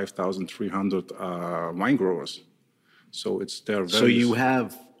approximately 5,300 wine growers. So it's there. So you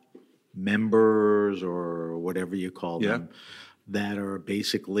have members or whatever you call them that are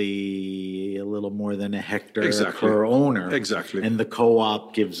basically a little more than a hectare per owner. Exactly. And the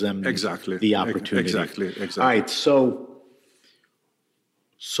co-op gives them the opportunity. Exactly. All right. So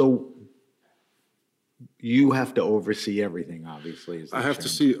you have to oversee everything, obviously. I have to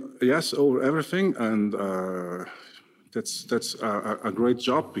see, yes, over everything. And that's a great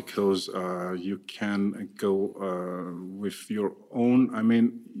job because you can go with your own, I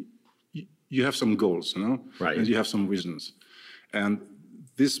mean, you have some goals, you know? Right. And you have some visions. And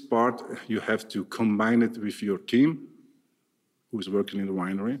this part, you have to combine it with your team who's working in the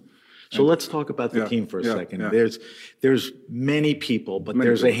winery. So let's talk about the team for a second. Yeah. There's many people, but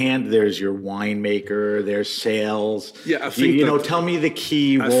there's a hand. There's your winemaker. There's sales. Yeah, I think you know. Tell me the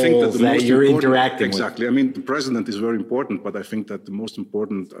key roles that you're interacting with. Exactly. I mean, the president is very important, but I think that the most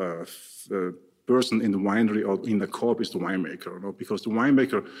important person in the winery or in the co-op is the winemaker. You know? Because the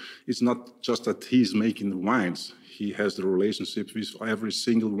winemaker is not just that he's making the wines. He has the relationship with every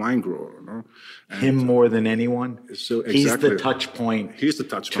single wine grower. You know? Him more than anyone? So he's the touch point. He's the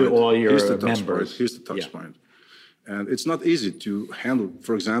touch to point. all your members. He's the touch point. And it's not easy to handle,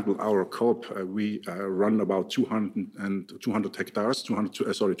 for example, our co-op, we run about 200 hectares,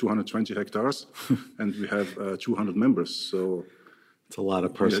 220 hectares, and we have 200 members. So it's a lot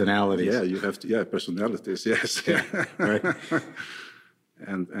of personalities. Yeah, you have to, personalities, yes. Right.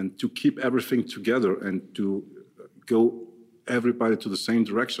 And to keep everything together and to go everybody to the same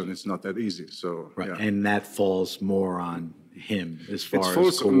direction, it's not that easy. So and that falls more on him as far as it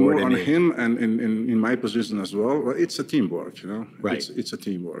falls more on him and in my position as well. Well, it's a teamwork, you know. Right. It's a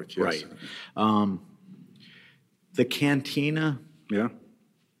teamwork. Yes. Right. The cantina.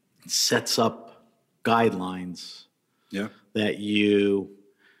 Sets up guidelines. That you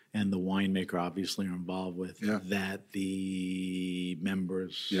and the winemaker obviously are involved with, that the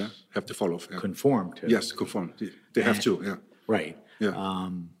members have to follow, conform to. Yes, conform. They have to, Right. Yeah.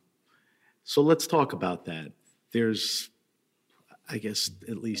 So let's talk about that. There's, I guess,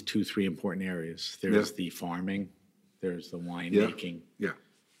 at least 2-3 important areas. There's the farming, there's the winemaking,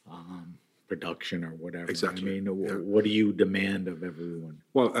 production or whatever. Exactly. I mean, what do you demand of everyone?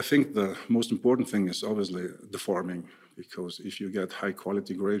 Well, I think the most important thing is obviously the farming, because if you get high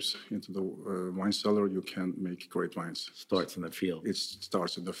quality grapes into the wine cellar, you can make great wines. Starts in the field. It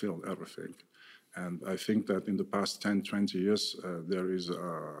starts in the field, everything. And I think that in the past 10, 20 years, there is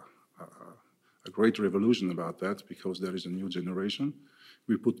a great revolution about that, because there is a new generation.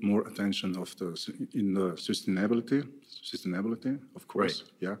 We put more attention in the sustainability, of course,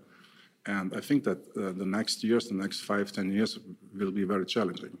 And I think that the next 5, 10 years will be very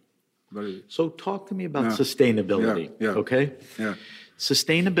challenging. So talk to me about sustainability, okay? Yeah.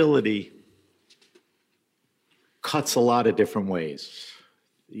 Sustainability cuts a lot of different ways.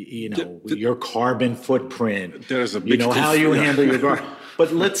 You know, your carbon footprint, there's a big how you handle your garden.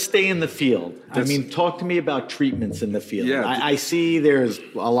 But let's stay in the field. I mean, talk to me about treatments in the field. I see there's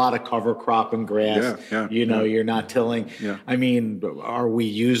a lot of cover crop and grass. You're not tilling. I mean, are we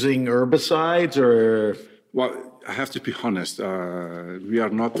using herbicides or? Well, I have to be honest. We are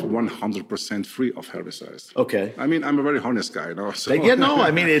not 100% free of herbicides. Okay. I mean, I'm a very honest guy, you know. So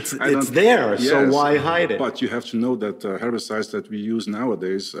I mean, it's there, so why hide it? But you have to know that herbicides that we use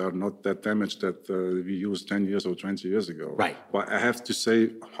nowadays are not that damaged that we used 10 years or 20 years ago. Right. But I have to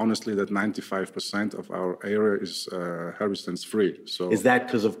say, honestly, that 95% of our area is herbicides free. So is that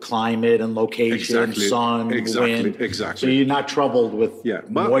because of climate and location, sun, wind? Exactly. So you're not troubled with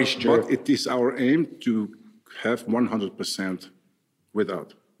moisture? But it is our aim to have 100%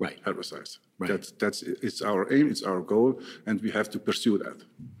 without herbicides. Right. It's our aim, it's our goal, and we have to pursue that.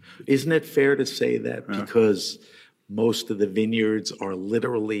 Isn't it fair to say that because most of the vineyards are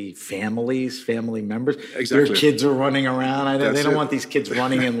literally family members? Exactly. Their kids are running around. They don't want these kids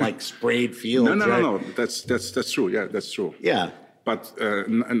running in like sprayed fields. No. That's true. Yeah, that's true. Yeah. But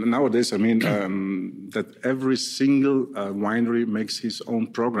nowadays, I mean, that every single winery makes his own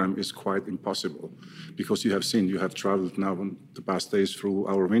program is quite impossible, because you have traveled now in the past days through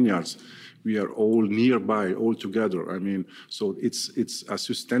our vineyards. We are all nearby, all together. I mean, so it's a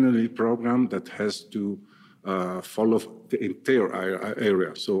sustainability program that has to follow the entire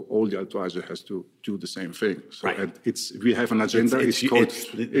area. So all the Alto Adige has to do the same thing. So and we have an agenda. It's called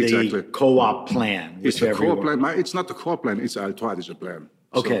the co-op plan. It's a co-op plan. It's not a co-op plan. It's an Alto Adige plan.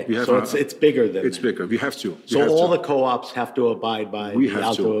 Okay, we have so it's bigger than it's that. bigger. We have to. So all the co-ops have to abide by we the have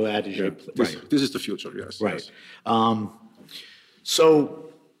Alto to. Adige. Yeah. Right. This is the future. Yes. Right. Yes. So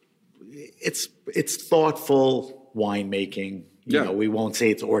it's thoughtful winemaking. You know, we won't say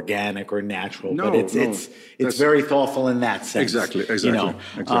it's organic or natural, but it's very thoughtful in that sense. Exactly. You know,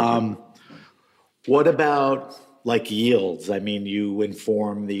 what about like yields? I mean, you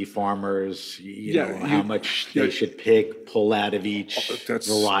inform the farmers, you know, how much they should pick, pull out of each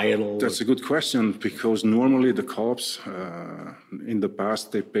varietal. That's a good question, because normally the co-ops in the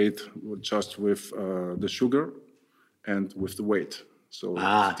past they paid just with the sugar and with the weight. So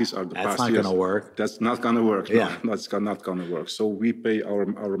these are the that's past not years. going to work. That's not going to work. Yeah. No, that's not going to work. So we pay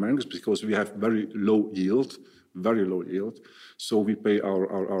our mangoes because we have very low yield. So we pay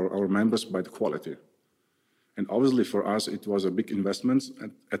our members by the quality. And obviously for us, it was a big investment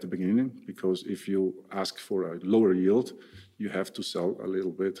at the beginning, because if you ask for a lower yield, you have to sell a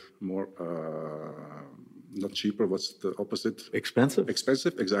little bit more, not cheaper, what's the opposite? Expensive.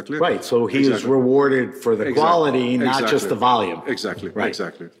 Expensive, exactly. Right, so he is rewarded for the quality, not just the volume. Exactly, right.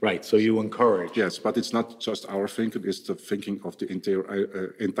 exactly. Right, so you encourage. Yes, but it's not just our thinking, it's the thinking of the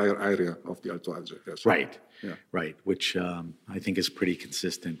entire area of the Alto Adige. Yes. Right, yeah. Right, which I think is pretty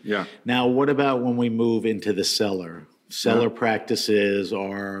consistent. Yeah. Now, what about when we move into the cellar? Cellar practices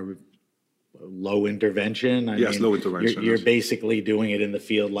are low intervention. I mean, low intervention. You're basically doing it in the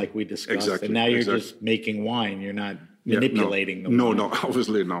field like we discussed. Exactly. And now you're just making wine. You're not manipulating the wine. No,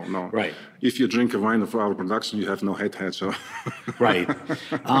 obviously no. Right. If you drink a wine of our production, you have no head. So. Right.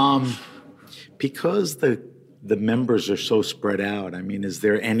 Because the members are so spread out, I mean, is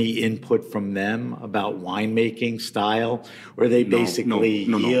there any input from them about winemaking style, or they basically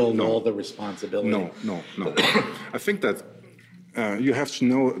yield all the responsibility? No. I think that you have to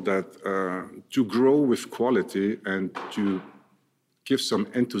know that to grow with quality and to give some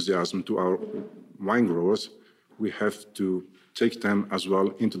enthusiasm to our wine growers, we have to take them as well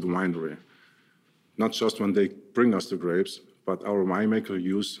into the winery. Not just when they bring us the grapes, but our winemaker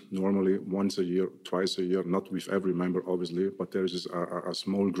use normally once a year, twice a year, not with every member, obviously, but there is a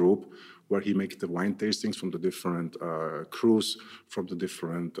small group where he makes the wine tastings from the different crews, from the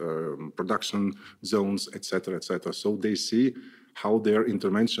different production zones, etc., etc. So they see how their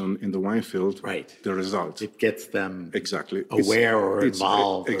intervention in the wine field, the result. It gets them exactly aware or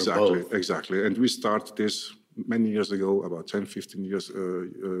involved. Exactly. And we start this many years ago, about 10, 15 years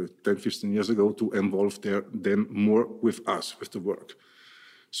ago, to involve them more with us, with the work.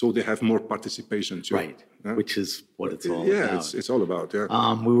 So they have more participation too. Right, which is what it's all about. Yeah, it's all about,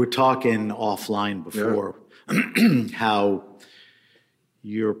 we were talking offline before how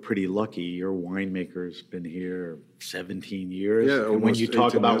you're pretty lucky. Your winemaker's been here 17 years. Yeah, and when you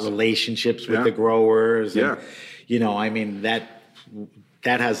talk about relationships with the growers, and, you know, I mean, that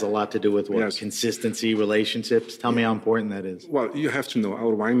has a lot to do with what? Consistency, relationships. Tell me how important that is. Well, you have to know,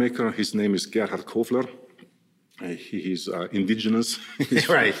 our winemaker, his name is Gerhard Kofler. He's indigenous.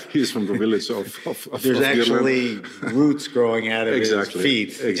 He's from the village of There's of actually roots growing out of his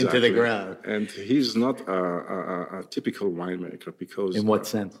feet into the ground. And he's not a typical winemaker, because... In what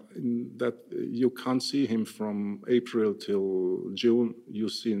sense? That you can't see him from April till June. You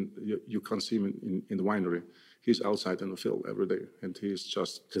can't see him in the winery. He's outside in the field every day, and he's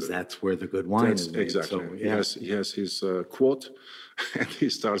just... Because that's where the good wine is made. Exactly. So, He has his quote, and he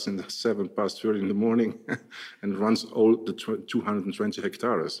starts in the 7:30 in the morning and runs all the 220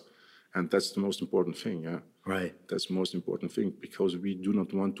 hectares. And that's the most important thing, Right. That's the most important thing, because we do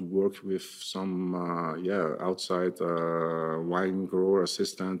not want to work with some, outside wine grower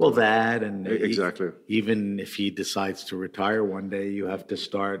assistant. Well, that and exactly. Even if he decides to retire one day, you have to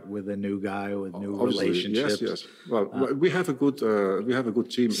start with a new guy with new relationships. Yes. Well, we have a good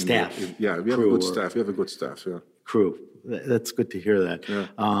team. Staff. We have a good staff. We have a good staff. Yeah. Crew. That's good to hear that. Yeah.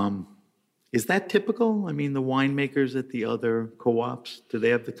 Is that typical? I mean, the winemakers at the other co-ops, do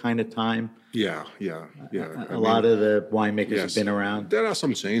they have the kind of time? Yeah. A lot of the winemakers have been around. There are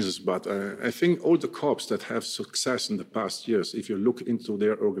some changes, but I think all the co-ops that have success in the past years, if you look into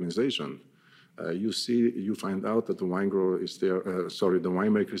their organization, you find out that the wine grower is there, the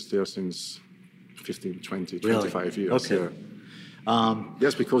winemaker is there since 15, 20, 25 years. Okay.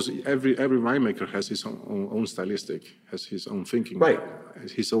 Yes, because every winemaker has his own stylistic, has his own thinking,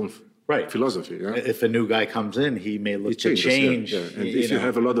 his own philosophy. Yeah? If a new guy comes in, he may look to change. And if you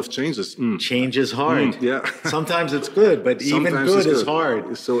have a lot of changes, change is hard. Sometimes it's good, but even good is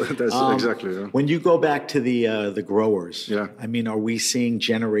hard. So that's exactly. Yeah. When you go back to the growers, I mean, are we seeing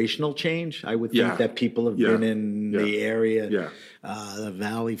generational change? I would think that people have been in the area, the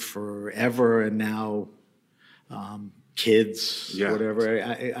valley forever, and now kids, Yeah. whatever.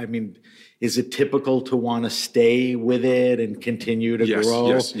 I mean, is it typical to want to stay with it and continue to Yes, grow?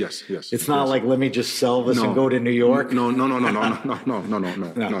 yes. It's not yes. like, let me just sell this and go to New York. No.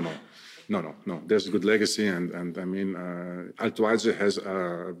 There's a good legacy, and I mean, Alto Adige has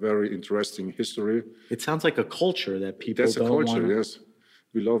a very interesting history. It sounds like a culture that people That's a don't culture, want. yes.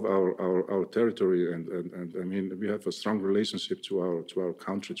 We love our territory, and I mean, we have a strong relationship to our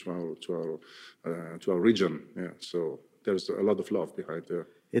country, to our region. Yeah, so there's a lot of love behind there.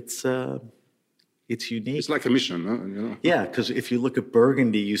 It's unique. It's like a mission, huh? You know. Yeah, because if you look at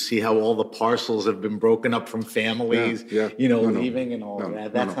Burgundy, you see how all the parcels have been broken up from families, leaving and all of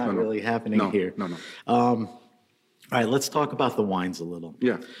that. That's not really happening here. No. All right, let's talk about the wines a little.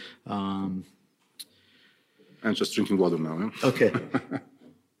 Yeah. I'm just drinking water now. Yeah? Okay.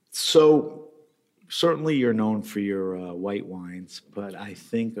 So certainly you're known for your white wines, but I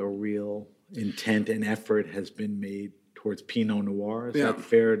think a real intent and effort has been made towards Pinot Noir. Is that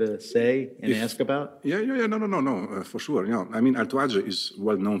fair to say and ask about? Yeah. No, for sure. Yeah, I mean, Alto Adige is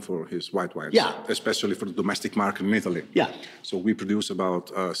well known for his white wines, especially for the domestic market in Italy. Yeah. So we produce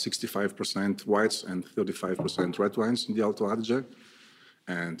about 65% whites and 35% red wines in the Alto Adige.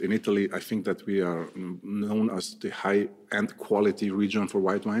 And in Italy, I think that we are known as the high-end quality region for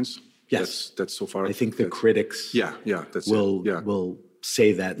white wines. Yes. That's so far. I think the critics will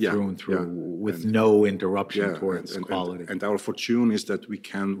say that through and through with no interruption towards quality. And our fortune is that we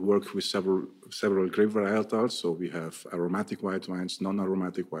can work with several grape varietals. So we have aromatic white wines,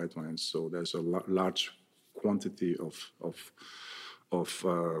 non-aromatic white wines. So there's a large quantity of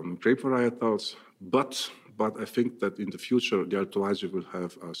grape varietals. But I think that in the future, the Alto Adige will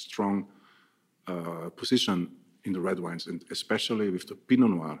have a strong position in the red wines, and especially with the Pinot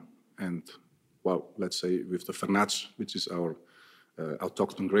Noir and, well, let's say with the Fernache, which is our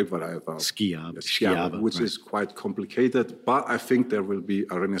autochthon grape varietal. Schiava, which is quite complicated, but I think there will be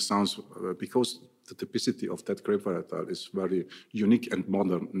a renaissance because the typicity of that grape varietal is very unique and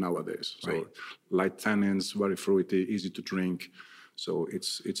modern nowadays. So light tannins, very fruity, easy to drink. So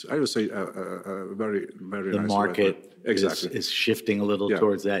it's I would say a very nice. The market is shifting a little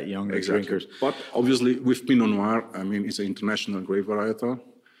towards that younger drinkers. But obviously with Pinot Noir, I mean, it's an international grape varietal.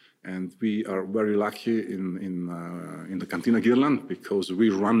 And we are very lucky in the Cantina Girland because we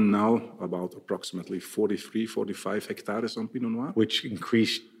run now about approximately 45 hectares on Pinot Noir. Which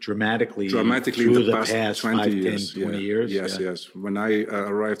increased dramatically in the past 20 years. 10, 20 years. Yes. When I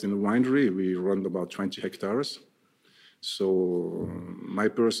arrived in the winery, we run about 20 hectares. So my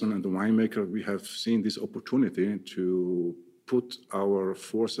person and the winemaker, we have seen this opportunity to put our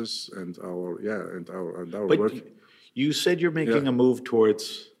forces and our work. You said you're making a move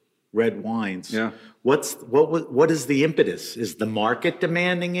towards red wines. Yeah. What is the impetus? Is the market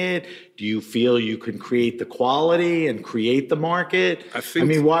demanding it? Do you feel you can create the quality and create the market? I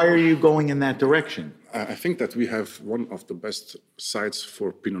mean, why are you going in that direction? I think that we have one of the best sites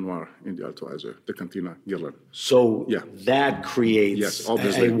for Pinot Noir in the Alto Adige, the Cantina Girland. So that creates a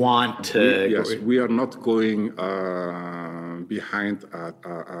want to... we are not going behind,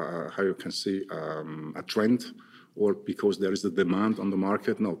 how you can say, a trend, or because there is a demand on the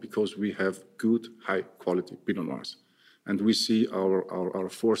market. No, because we have good, high-quality Pinot Noirs. And we see our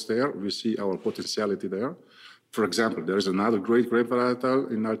force there, we see our potentiality there. For example, there is another great grape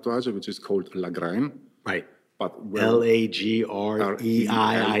varietal in Alto Adige, which is called Lagrein. Right. But Lagrein.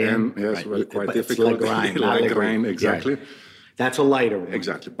 Yes, quite difficult. Lagrein, exactly. Yeah. That's a lighter one.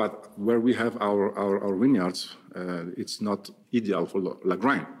 Exactly. But where we have our vineyards, it's not ideal for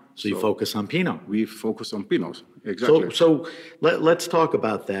Lagrein. So you focus on Pinot. We focus on Pinots, exactly. So let's talk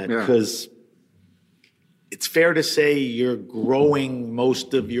about that, because it's fair to say you're growing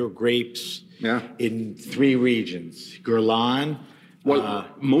most of your grapes in 3 regions. Guerlain. Well,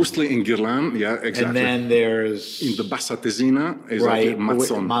 mostly in Guerlain, exactly. And then there's... In the Bassa Tesina, exactly,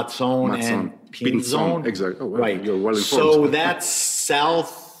 Mazzone and Pinzone. Exactly. Oh, well, you're well informed. So that's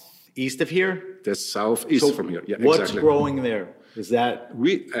southeast of here? That's southeast from here, What's growing there? Is that...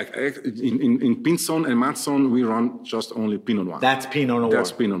 We, in Pinzone and Mazzone, we run just only Pinot Noir. That's Pinot Noir?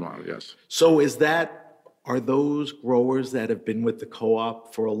 That's Pinot Noir, yes. So are those growers that have been with the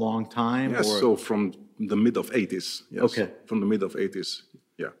co-op for a long time? Yes, so from the mid of 80s. Yes. Okay. From the mid of 80s,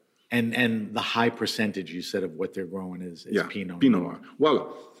 yeah. And the high percentage you said of what they're growing is Pinot Noir.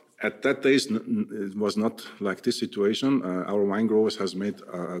 Well, at that days, it was not like this situation. Our wine growers has made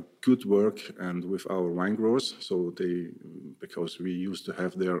good work and with our wine growers. So because we used to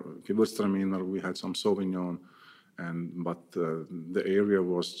have their Gewürztraminer, we had some Sauvignon, but the area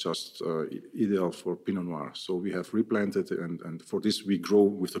was just ideal for Pinot Noir. So we have replanted, and for this we grow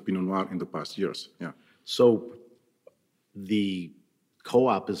with the Pinot Noir in the past years. Yeah. So the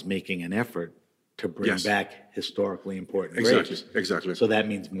co-op is making an effort to bring Yes. back historically important Exactly, grapes. exactly. So that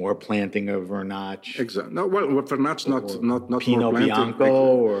means more planting of Vernatsch. Exactly. No, well, Vernatsch not Pinot more planting. Bianco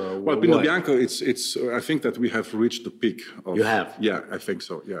or Well, Pinot what? Bianco, it's. I think that we have reached the peak of. You have? Yeah, I think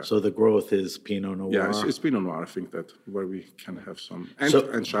so. Yeah. So the growth is Pinot Noir. Yeah, it's Pinot Noir. I think that where we can have some, and, So-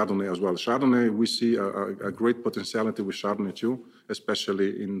 and Chardonnay as well. Chardonnay, we see a great potentiality with Chardonnay too, especially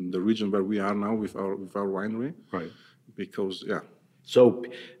in the region where we are now with our winery. Right. Because yeah, So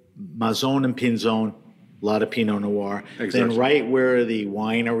Mazzone and Pinzone, a lot of Pinot Noir. Exactly. Then right where the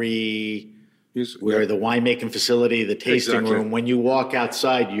winery, where the winemaking facility, the tasting Exactly. room, when you walk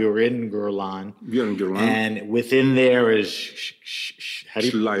outside, you're in Guerlain. we are in Guerlain. And within there is how do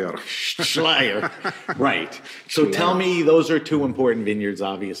you Schleier. Schleier. Right. So tell me, those are two important vineyards,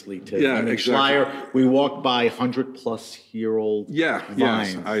 obviously. Yeah, I mean, exactly. Schleier, we walked by 100-plus-year-old Yeah,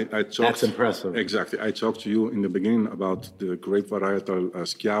 vines. yes, I talked. That's impressive. Exactly. I talked to you in the beginning about the grape varietal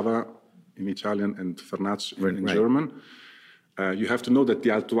Schiava in Italian and Vernatsch in Right. German. You have to know that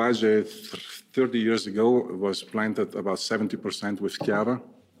the Alto Adige 30 years ago was planted about 70% with Schiava.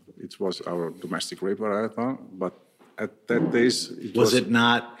 It was our domestic grape varietal, but at that days it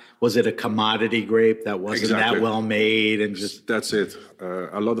Was it a commodity grape that wasn't Exactly. that well made and just? That's it.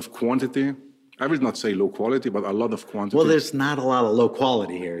 A lot of quantity. I will not say low quality, but a lot of quantity. Well, there's not a lot of low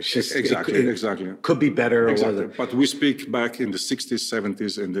quality here. It's just Exactly, it exactly. Could be better. Exactly. Was it? But we speak back in the 60s,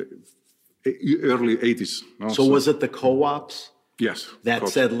 70s, and the early 80s. No? So was it the co-ops Yes. that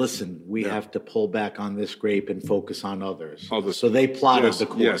correct. said, "Listen, we have to pull back on this grape and focus on others"? Others. So they plotted yes, the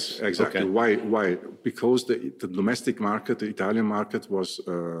course. Yes, exactly. Okay. Why? Because the domestic market, the Italian market, was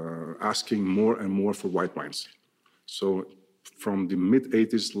asking more and more for white wines. So from the mid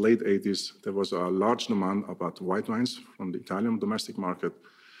 80s, late 80s, there was a large demand about white wines from the Italian domestic market.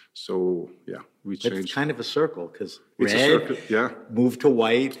 So yeah, we It's changed. kind of a circle because It's a red circle, yeah. moved to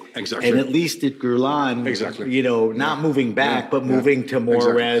white, Exactly. and at least at Guerlain, Exactly. you know, not moving back, but moving to more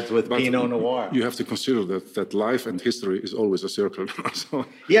Exactly. reds with But Pinot Noir. You have to consider that life and history is always a circle. So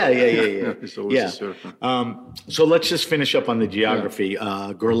Yeah. it's always yeah. a circle. So let's just finish up on the geography.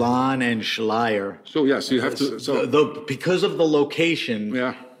 Guerlain and Schleier. So yes, you have to. So Because of the location,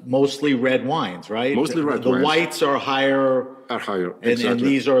 Yeah. mostly red wines, right? Mostly red the wines. whites are higher, are higher. and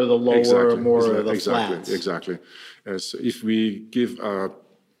these are the lower, more of the exactly, flats. Exactly. As if we give a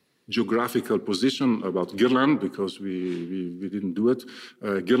geographical position about Guerlain, because we didn't do it.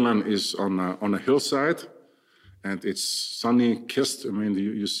 Guerlain is on a hillside, and it's sunny kissed. I mean,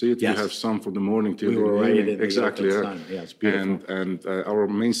 you see it. Yes. You have sun from the morning till We the were right evening. in the Exactly. open Yeah. sun. Yeah, it's beautiful. And our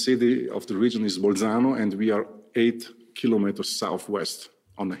main city of the region is Bolzano, and we are 8 kilometers southwest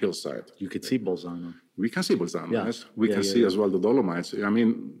on a hillside. You could see Bolzano. We can see Bolzano, Yeah. yes. We Yeah, can yeah, see yeah. as well the Dolomites. I mean,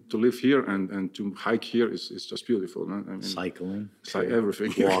 to live here and to hike here is just beautiful. No? I mean, Cycling,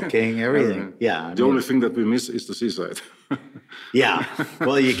 everything. walking, everything. Yeah. The only thing that we miss is the seaside. Yeah.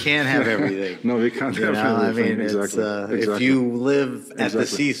 Well, you can't have everything. No, we can't You have know, I everything. mean, Exactly. if Exactly. you live at the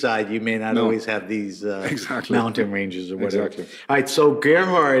Exactly. seaside, you may not No. always have these Exactly. mountain ranges or whatever. Exactly. All right. So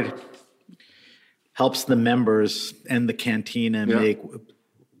Gerhard helps the members and the cantina Yeah. make,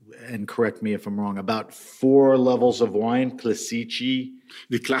 and correct me if I'm wrong, about 4 levels of wine, Classici.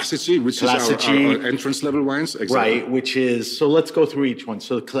 The Classici, which Classici. is our entrance level wines. Exactly. Right, which is, so let's go through each one.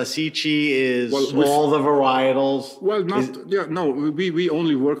 So Classici is Well, with- all the varietals. Well, we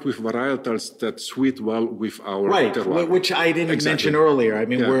only work with varietals that suit well with our Right, terroir. which I didn't Exactly. mention earlier. I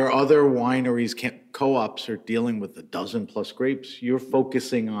mean, Yeah. where other wineries, co-ops are dealing with a dozen plus grapes, you're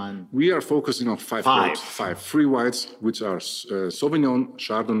focusing on, We are focusing on 5 Five. grapes, 3 whites, which are Sauvignon,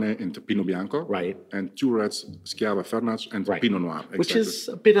 Chardonnay, and Pinot Bianco. Right. And 2 reds, Schiava, Vernatsch, and right, Pinot Noir. which exactly. is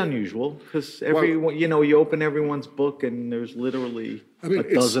a bit unusual because everyone, you know, you open everyone's book and there's literally a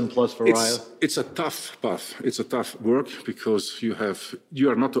dozen plus varietals. It's a tough path. It's a tough work because you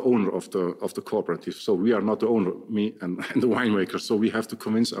are not the owner of the cooperative. So we are not the owner, me and the winemaker. So we have to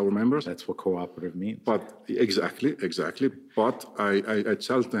convince our members. That's what cooperative means. But exactly. But I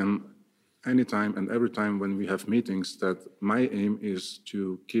tell them anytime and every time when we have meetings that my aim is to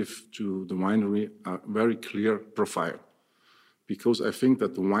give to the winery a very clear profile. Because I think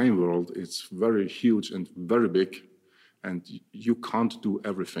that the wine world is very huge and very big, and you can't do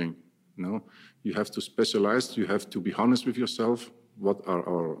everything. You have to specialize. You have to be honest with yourself. What are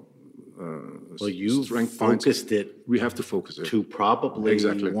our Well, you strength points. focused it We have to focus it. to probably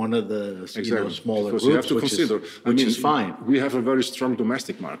Exactly. one of the smaller Because groups, you have to consider, which is fine. We have a very strong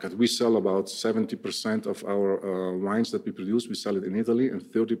domestic market. We sell about 70% of our wines that we produce. We sell it in Italy and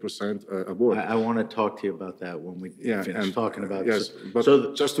 30% abroad. I want to talk to you about that when we finish talking about yes, it.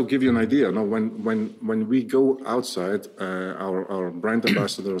 but just to give you an idea, no, when we go outside, our brand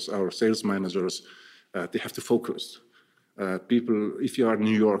ambassadors, our sales managers, they have to focus. People, if you are in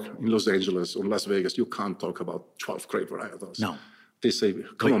New York, in Los Angeles, or Las Vegas, you can't talk about 12 grape varietals. No. They say,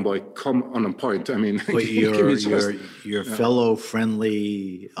 come on, boy, come on a point. I mean, But give me just- your fellow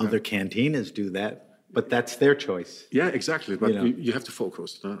friendly other cantinas do that, but that's their choice. Yeah, exactly. But know. you have to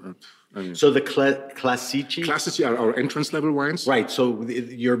focus. I mean, So the classici, Classici are our entrance level wines. right? So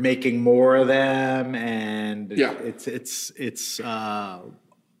you're making more of them, and Yeah. it's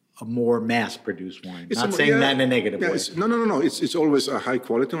a more mass-produced wine. It's Not a- saying yeah, that in a negative yeah, way. No. It's always a high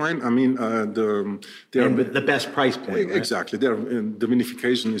quality wine. I mean, they are And with the best price point, right? exactly. The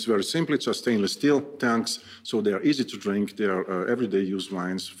vinification is very simple. It's just stainless steel tanks, so they are easy to drink. They are everyday use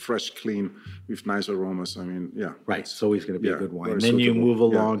wines, fresh, clean, with nice aromas. I mean, yeah. Right. It's always going to be a Yeah, good wine. very Then you suitable. move Yeah.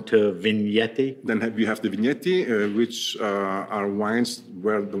 along to Vignetti. Then we have the Vignetti, which are wines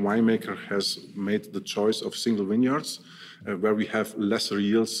where the winemaker has made the choice of single vineyards, where we have lesser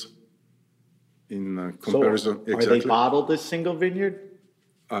yields in comparison. So are they bottled as single vineyard?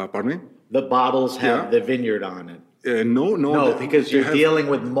 Pardon me? The bottles have Yeah. the vineyard on it. No, No, because they you're have- dealing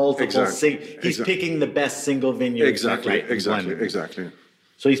with multiple. Exactly, He's exactly. picking the best single vineyard. Exactly, right, exactly, blended. exactly.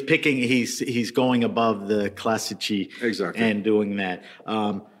 So he's picking. He's going above the classici. Exactly. And doing that.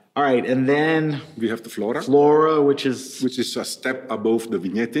 All right, and then We have the Flora, Flora, which is which is a step above the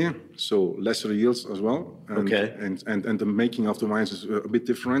Vignetti, so lesser yields as well. And, Okay. And the making of the wines is a bit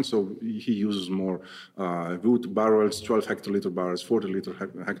different. So he uses more wood barrels, 12 hectoliter barrels, 40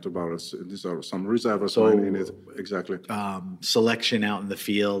 hectoliter barrels. These are some reserves wine in it. Exactly. selection out in the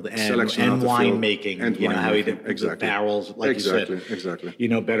field and Selection out in the wine field making. and you know how he winemaking, did exactly. the barrels, like Exactly, you said. exactly. You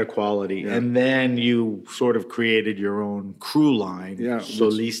know, better quality. And then you sort of created your own crew line. Yeah,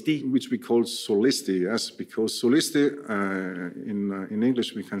 Solisti. which we call solisti, yes, because solisti in English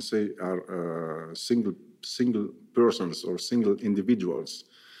we can say are single persons or single individuals,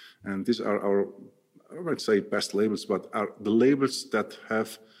 and these are our, I would say, best labels, but are the labels that have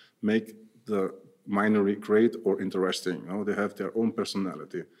make the winery great or interesting. You know, they have their own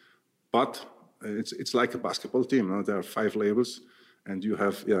personality, but it's like a basketball team. You know? There are 5 labels, and you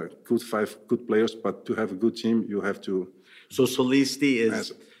have 5 good players, but to have a good team, you have to. So Solisti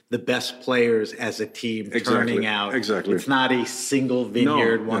is the best players as a team turning out. Exactly. It's not a single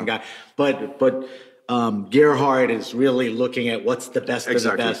vineyard, one no. guy. But Gerhard is really looking at what's the best of the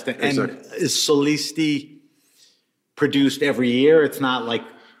Exactly, best. And exactly. is Solisti produced every year? It's not like,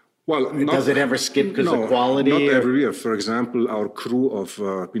 Well, does it ever skip because of quality? Not or- every year. For example, our crew of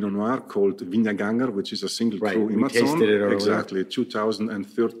Pinot Noir called Vignaganger, which is a single Right, crew in we Mazzon. tasted it earlier. Exactly.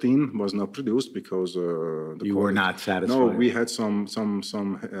 2013 was not produced because the You were quality- not satisfied. No, we had some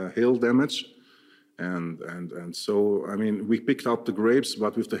hail damage, and so I mean we picked up the grapes,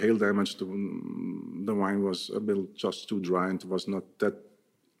 but with the hail damage, the wine was a bit just too dry and was not that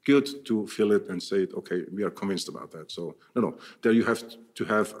good to fill it and say, okay, we are convinced about that. So no, there you have to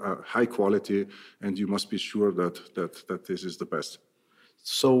have a high quality, and you must be sure that this is the best.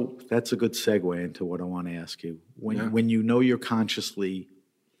 So that's a good segue into what I want to ask you. When you know you're consciously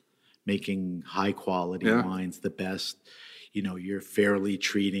making high quality Yeah. wines the best, you know, you're fairly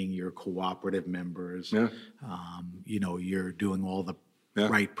treating your cooperative members. Yeah. You know, you're doing all the Yeah.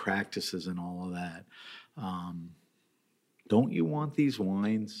 right practices and all of that. Don't you want these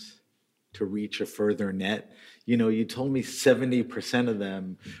wines to reach a further net? You know, you told me 70% of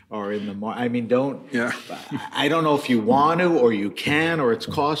them are in the market. I mean, Yeah. I don't know if you want to or you can or it's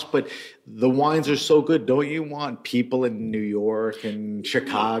cost, but the wines are so good. Don't you want people in New York and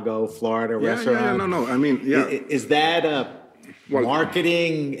Chicago, Florida restaurants? No. I mean, yeah. Is that a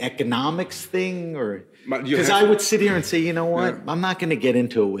marketing economics thing or? But you Because have- I would sit here and say, you know what, Yeah. I'm not going to get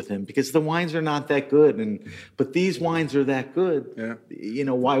into it with him because the wines are not that good, but these wines are that good. Yeah. You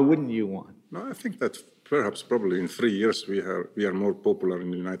know, why wouldn't you want? No, I think that probably in 3 years we are more popular in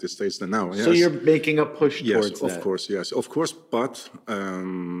the United States than now. Yes. So you're making a push Yes, towards of that. course, yes, of course. But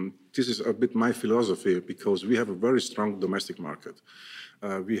this is a bit my philosophy because we have a very strong domestic market.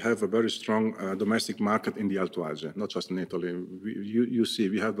 We have a very strong domestic market in the Alto Adige, not just in Italy. You see,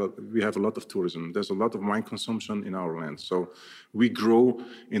 we have a lot of tourism. There's a lot of wine consumption in our land. So we grow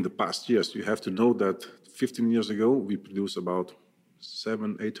in the past years. You have to know that 15 years ago, we produced about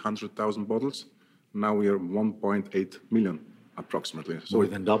 800,000 bottles. Now we are 1.8 million. approximately. So More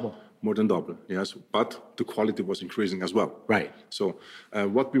than double. More than double, yes. But the quality was increasing as well. Right. So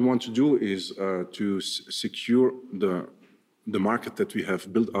what we want to do is to secure the market that we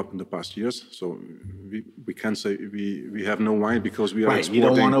have built up in the past years. So we can say we have no wine because we are exporting. You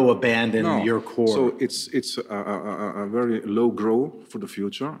don't want to abandon your core. So it's a very low grow for the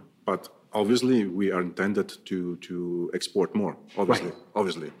future, but obviously we are intended to export more. Obviously, Right.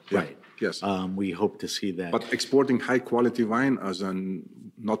 Obviously, yeah. Right. Yes. We hope to see that. But exporting high quality wine as a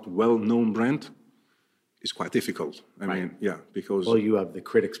not well-known brand is quite difficult. I mean, yeah, because Well, you have the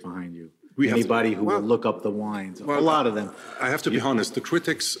critics behind you. We have to- Anybody who well- will look up the wines, well, a lot of them. I have to be honest. The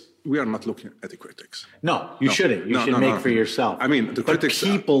critics, we are not looking at the critics. No, you shouldn't. You should make for yourself. I mean, the but critics.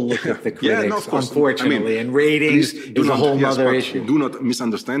 people look at the critics, Yeah, no, of course. unfortunately, and ratings please do is a not- whole yes, other but issue. Do not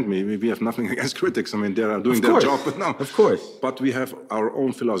misunderstand me. We have nothing against critics. I mean, they are doing their course. job. But no, Of course. But we have our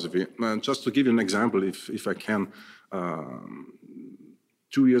own philosophy. Just to give you an example, if I can.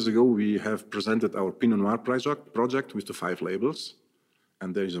 2 years ago, we have presented our Pinot Noir project with the 5 labels.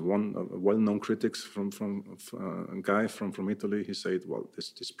 And there is a well-known critic a guy from Italy. He said, well,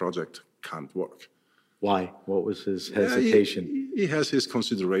 this project can't work. Why? What was his hesitation? He has his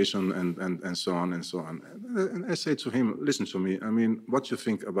consideration and so on and so on. And I say to him, listen to me. I mean, what you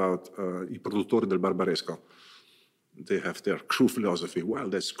think about I produttori del Barbaresco? They have their crew philosophy. Well,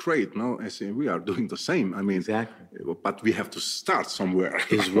 that's great. No, I say we are doing the same. I mean, Exactly. But we have to start somewhere.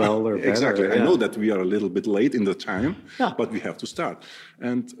 As well or better. Exactly. Yeah. I know that we are a little bit late in the time, Yeah. but we have to start.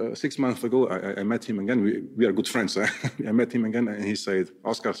 And 6 months ago, I met him again. We are good friends. I met him again, and he said,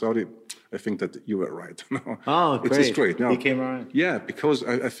 "Oscar, sorry, I think that you were right." No, Oh, it is great. great. No. He came around. Yeah, because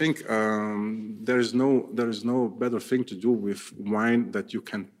I think there is no better thing to do with wine that you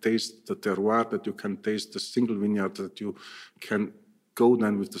can taste the terroir, that you can taste the single vineyard, that you can go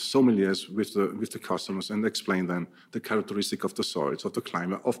then with the sommeliers, with the customers, and explain them the characteristic of the soils, of the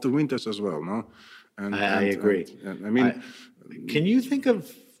climate, of the winters as well. No, and I agree. And I mean, Can you think of,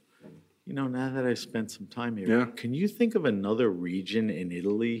 now that I spent some time here, Yeah. can you think of another region in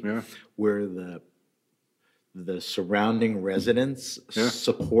Italy Yeah. where the surrounding residents Yeah.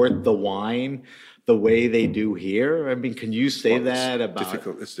 support the wine the way they do here? I mean, can you say that about?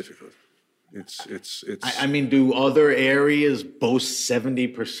 difficult. It's difficult. It's. I mean, do other areas boast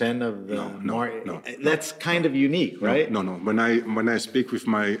 70% of the market? no. That's kind of unique, right? No. When I speak with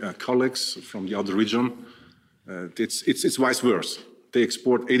my colleagues from the other region, it's vice versa. They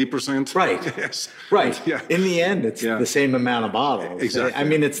export 80%. Right. Yes. Right. Yeah. In the end, it's Yeah. the same amount of bottles. Exactly. I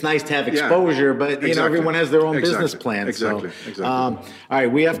mean, it's nice to have exposure, but Exactly. everyone has their own Exactly. business plan. Exactly. So, Exactly. all right,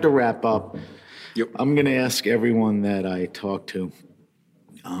 we have to wrap up. Yep. I'm going to ask everyone that I talk to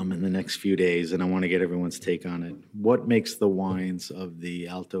in the next few days, and I want to get everyone's take on it. What makes the wines of the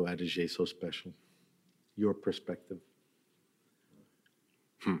Alto Adige so special? Your perspective.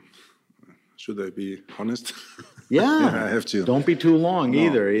 Should I be honest? Yeah. I have to. Don't be too long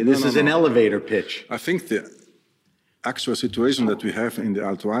either. This is an elevator pitch. I think the actual situation that we have in the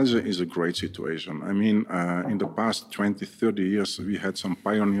Alto Adige is a great situation. I mean, in the past 20, 30 years, we had some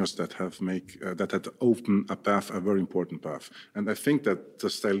pioneers that that had opened a path, a very important path. And I think that the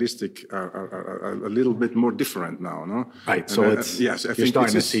stylistic are a little bit more different now, no? Right, And so yes, I you're think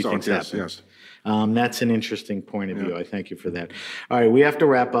starting to it's a see start, things yes, happen. yes. That's an interesting point of view. I thank you for that. All right, we have to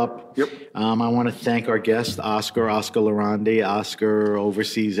wrap up. Yep. I want to thank our guest, Oscar Lorandi. Oscar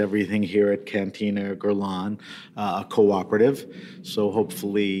oversees everything here at Cantina Guerlain, a cooperative. So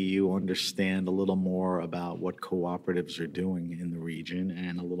hopefully you understand a little more about what cooperatives are doing in the region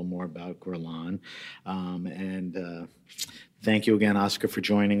and a little more about Guerlain. Thank you again, Oscar, for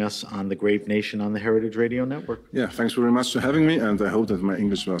joining us on the Grape Nation on the Heritage Radio Network. Yeah, thanks very much for having me, and I hope that my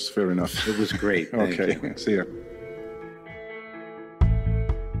English was fair enough. It was great. Thank Okay, you. see ya.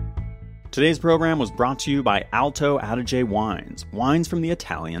 Today's program was brought to you by Alto Adige wines, wines from the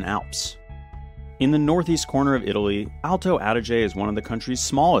Italian Alps. In the northeast corner of Italy, Alto Adige is one of the country's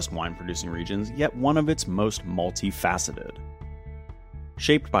smallest wine-producing regions, yet one of its most multifaceted.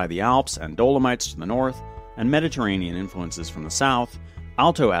 Shaped by the Alps and Dolomites to the north, and Mediterranean influences from the south,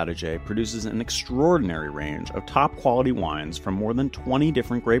 Alto Adige produces an extraordinary range of top-quality wines from more than 20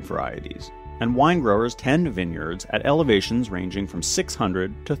 different grape varieties, and wine growers tend vineyards at elevations ranging from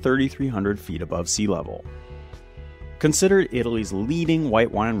 600 to 3,300 feet above sea level. Considered Italy's leading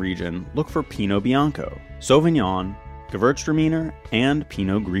white wine region, look for Pinot Bianco, Sauvignon, Gewürztraminer, and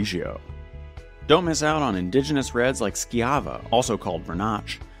Pinot Grigio. Don't miss out on indigenous reds like Schiava, also called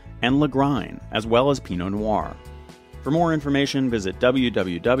Grenache, and Lagrein, as well as Pinot Noir. For more information, visit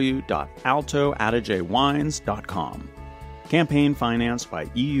www.altoadigewines.com. Campaign financed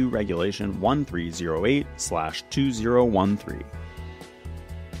by EU Regulation 1308/2013.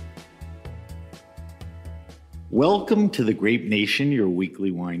 Welcome to the Grape Nation, your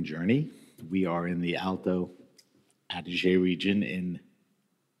weekly wine journey. We are in the Alto Adige region in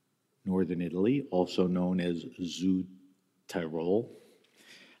northern Italy, also known as Südtirol.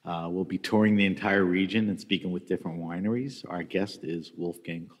 We'll be touring the entire region and speaking with different wineries. Our guest is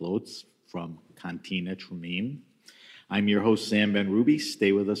Wolfgang Klotz from Cantina Tremin. I'm your host, Sam Ben-Ruby.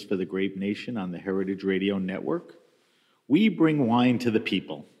 Stay with us for the Grape Nation on the Heritage Radio Network. We bring wine to the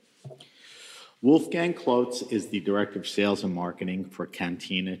people. Wolfgang Klotz is the Director of Sales and Marketing for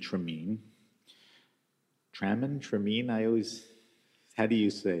Cantina Tremin. Tremin, how do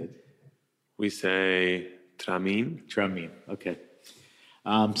you say it? We say Tramin. Tremin, okay.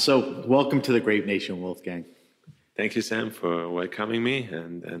 So welcome to the Grape Nation, Wolfgang. Thank you, Sam, for welcoming me.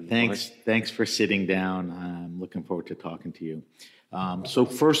 And Thanks for sitting down. I'm looking forward to talking to you. So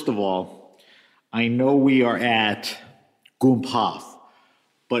first of all, I know we are at Gumphof,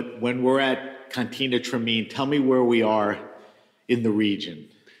 but when we're at Cantina Tremin, tell me where we are in the region.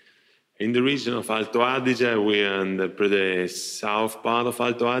 In the region of Alto Adige, we are in the pretty south part of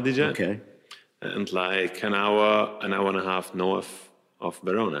Alto Adige. Okay. And like an hour and a half north of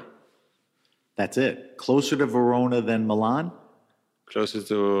Verona. That's it. Closer to Verona than Milan? Closer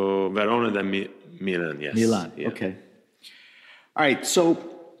to Verona than Milan, yes. Milan, yeah. Okay. All right, so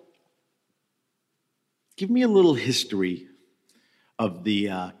give me a little history of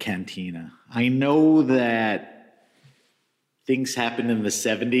the cantina. I know that things happened in the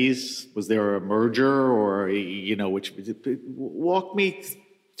 70s. Was there a merger or, walk me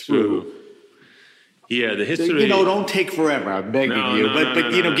through. Yeah, the history... don't take forever, I'm begging you.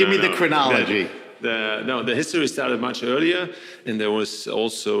 But give me the chronology. The history started much earlier, and there was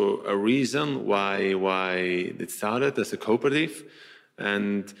also a reason why it started as a cooperative.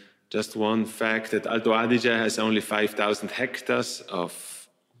 And just one fact that Alto Adige has only 5,000 hectares of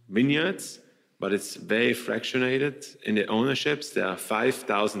vineyards, but it's very fractionated in the ownerships. There are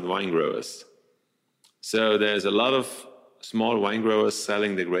 5,000 wine growers. So there's a lot of small wine growers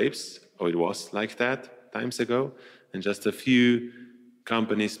selling the grapes, or it was like that times ago, and just a few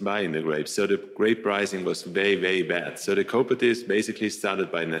companies buying the grapes. So the grape pricing was very, very bad. So the cooperatives basically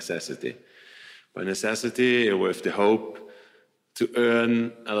started by necessity. By necessity, with the hope to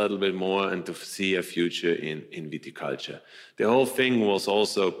earn a little bit more and to see a future in viticulture. The whole thing was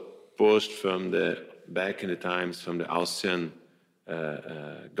also pushed back in the times from the Austrian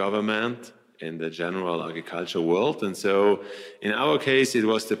government in the general agricultural world. And so in our case, it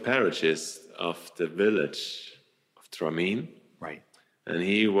was the paragist of the village of Tramin. Right. And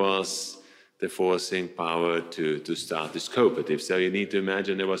he was the forcing power to start this cooperative. So you need to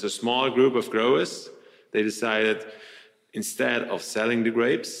imagine there was a small group of growers. They decided, instead of selling the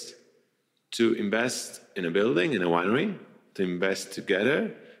grapes, to invest in a building, in a winery, to invest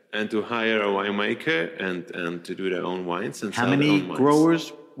together, and to hire a winemaker and to do their own wines and How sell their many own wines.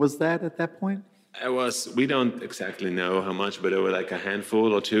 growers was that at that point? We don't exactly know how much, but there were like a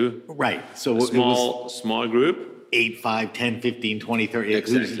handful or two. Right. So A small group. 8, 5, 10, 15, 20, 30.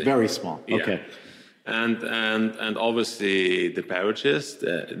 Exactly. It was very small. Yeah. Okay. And obviously the parishes,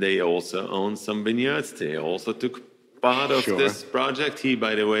 they also own some vineyards. They also took part of this project. He,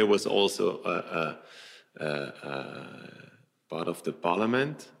 by the way, was also part of the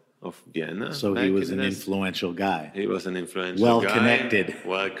parliament of Vienna. So he was an influential guy. He was an influential Well guy. connected.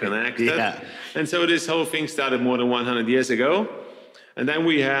 Well connected. Yeah. And so this whole thing started more than 100 years ago. And then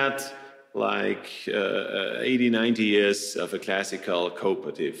we had like 80, 90 years of a classical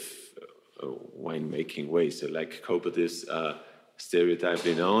cooperative winemaking way. So like cooperatives are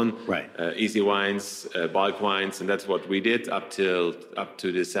stereotypically known. Right. Easy wines, bulk wines, and that's what we did up to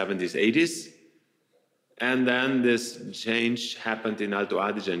the 70s, 80s. And then this change happened in Alto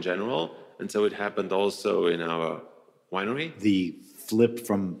Adige in general, and so it happened also in our winery. The flip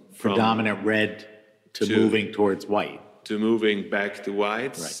from predominant red to moving towards white. To moving back to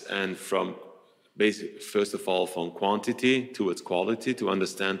whites, Right. and from first of all from quantity towards quality to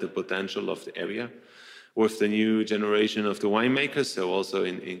understand the potential of the area. With the new generation of the winemakers, so also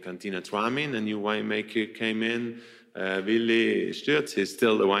in Cantina Tremin, a new winemaker came in, Willi Stürz, he's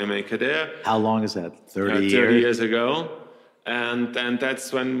still the winemaker there. How long is that? 30 years? 30 years ago. And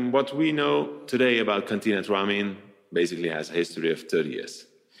that's when what we know today about Cantina Tremin basically has a history of 30 years.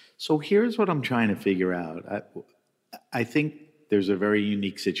 So here's what I'm trying to figure out. I think there's a very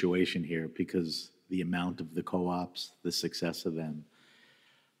unique situation here because the amount of the co-ops, the success of them.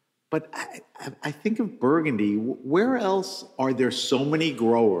 But I think of Burgundy, where else are there so many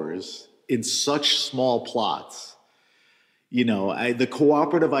growers in such small plots? the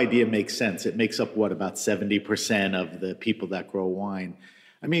cooperative idea makes sense. It makes up about 70% of the people that grow wine.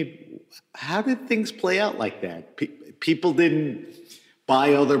 I mean, how did things play out like that? People didn't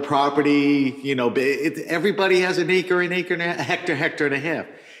buy other property, everybody has an acre and a hectare and a half.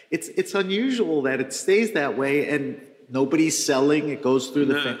 It's unusual that it stays that way and nobody's selling. It goes through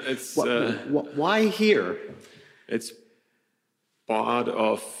the thing. It's, why here? It's part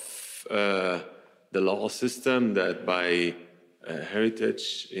of the law system that by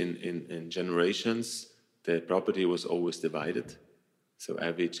heritage in generations, the property was always divided. So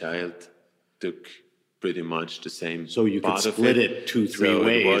every child took pretty much the same So you could part of split it 2-3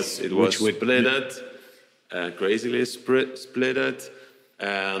 ways. It was split, crazily split.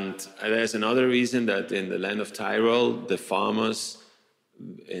 And there's another reason that in the land of Tyrol, the farmers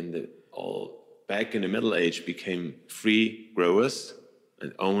back in the Middle Age became free growers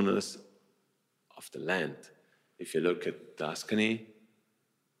and owners of the land. If you look at Tuscany,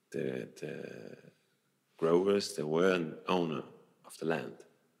 the growers, they were an owner of the land.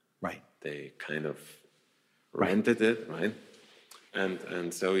 Right. They kind of rented it, right?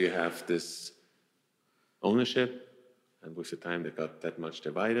 And so you have this ownership, and with the time they got that much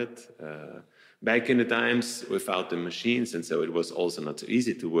divided. Back in the times without the machines, and so it was also not so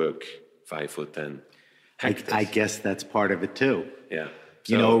easy to work 5 or 10 hectares. I guess that's part of it too. Yeah.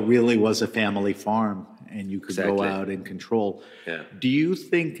 It really was a family farm and you could go out and control. Yeah. Do you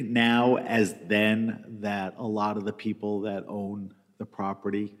think now as then that a lot of the people that own the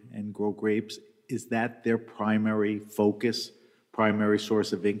property and grow grapes, is that their primary focus, primary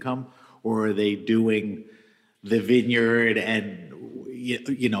source of income? Or are they doing the vineyard and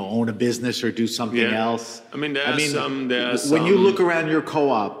own a business or do something else? I mean, there are some. When you look around your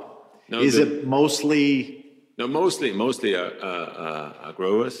co-op, it mostly? No, mostly are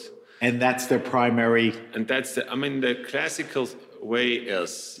growers. And that's their primary. And the classical way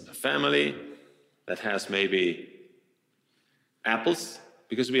is a family that has maybe apples,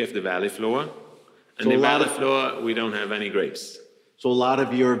 because we have the valley floor. And the valley floor, we don't have any grapes. So a lot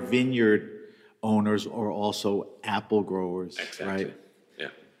of your vineyard owners are also apple growers, exactly. Right? Yeah.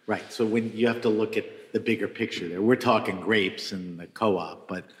 Right. So when you have to look at the bigger picture there, we're talking grapes and the co-op,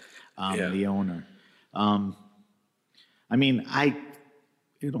 but the owner.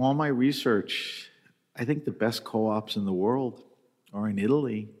 In all my research, I think the best co-ops in the world are in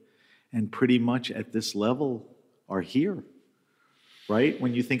Italy, and pretty much at this level are here. Right?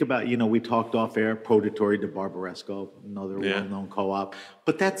 When you think about, we talked off air, Produttori di Barbaresco, another well-known co-op,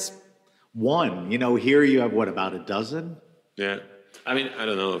 but that's one. Here you have about a dozen? Yeah. I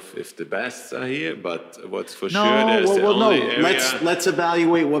don't know if the best are here, but what's for sure there's only area. Let's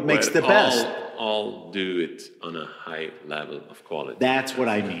evaluate what makes the best. All do it on a high level of quality. That's what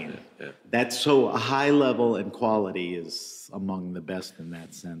I mean. Yeah. That's so a high level and quality is among the best in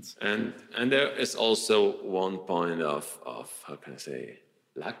that sense. And there is also one point of how can I say,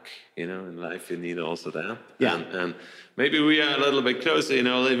 luck. In life you need also that. Yeah. And maybe we are a little bit closer.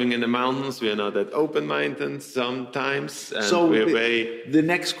 Living in the mountains, we are not that open-minded sometimes. And so the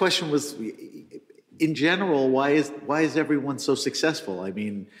next question was, in general, why is everyone so successful?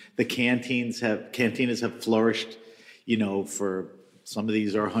 The cantinas have flourished, for some of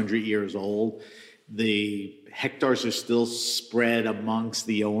these are 100 years old. The hectares are still spread amongst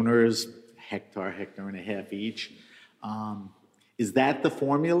the owners, hectare and a half each. Is that the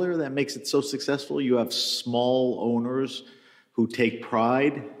formula that makes it so successful? You have small owners who take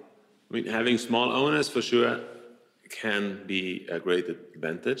pride? Having small owners for sure can be a great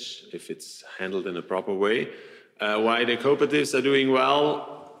advantage if it's handled in a proper way. Why the cooperatives are doing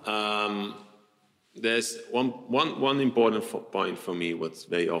well, there's one important point for me, what's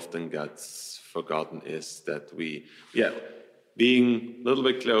very often gets forgotten is that being a little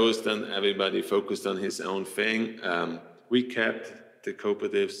bit closed and everybody focused on his own thing, we kept the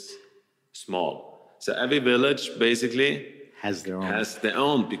cooperatives small. So every village basically has their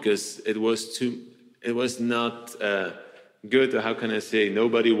own because it was not good, or how can I say,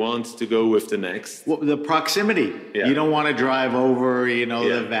 nobody wants to go with the next. Well, the proximity. Yeah. You don't want to drive over,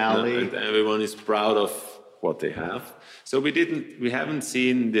 the valley. And everyone is proud of what they have. So we haven't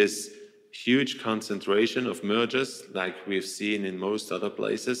seen this huge concentration of mergers like we've seen in most other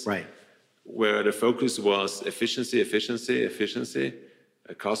places. Right. Where the focus was efficiency,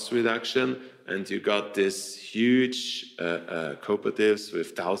 a cost reduction, and you got this huge cooperatives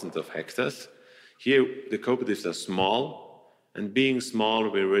with thousands of hectares. Here, the cooperatives are small, and being small,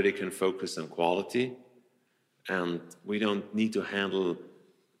 we really can focus on quality, and we don't need to handle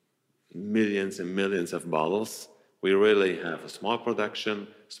millions and millions of bottles. We really have a small production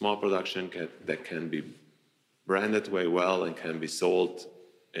that can be branded very well and can be sold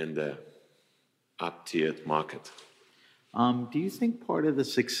in the up-tiered market. Do you think part of the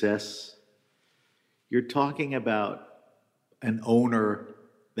success, you're talking about an owner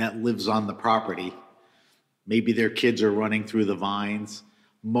that lives on the property, maybe their kids are running through the vines,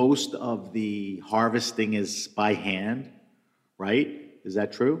 most of the harvesting is by hand, right? Is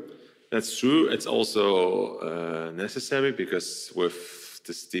that true? That's true. It's also necessary because with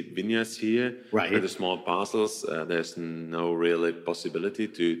the steep vineyards here, Right. with the small parcels, there's no really possibility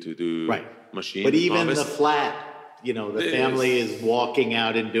to do machine But even harvest. the flat, the family is walking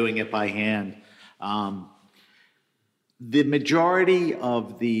out and doing it by hand. The majority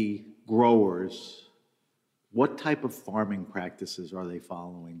of the growers, what type of farming practices are they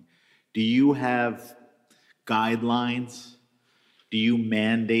following? Do you have guidelines? Do you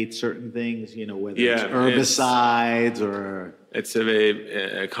mandate certain things, whether it's herbicides or... It's a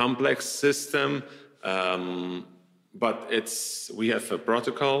very complex system, but we have a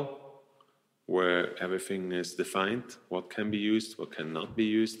protocol where everything is defined, what can be used, what cannot be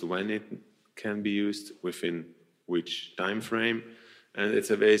used, when it can be used, within which time frame. And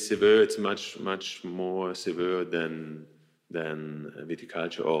it's a very severe, it's much, much more severe than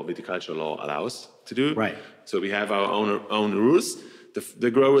viticulture or viticulture law allows to do. Right. So we have our own rules.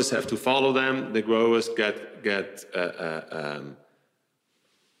 The growers have to follow them. The growers get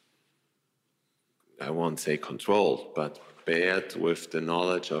I won't say controlled, but paired with the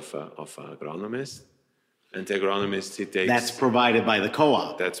knowledge of an agronomist. And the agronomist, he takes... That's provided by the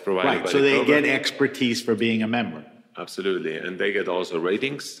co-op. That's provided by the co-op. So they get expertise for being a member. Absolutely. And they get also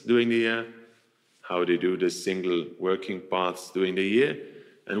ratings during the year, how they do the single working parts during the year.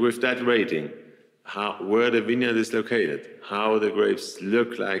 And with that rating, where the vineyard is located, how the grapes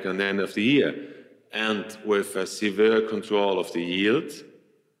look like on the end of the year, and with a severe control of the yield.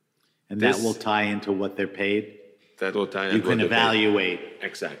 And that will tie into what they're paid? That will tie into what they're paid. You can evaluate.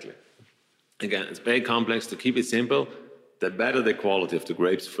 Exactly. Again, it's very complex. To keep it simple, the better the quality of the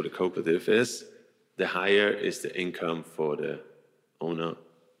grapes for the cooperative is, the higher is the income for the owner,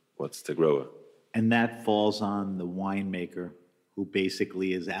 what's the grower. And that falls on the winemaker, who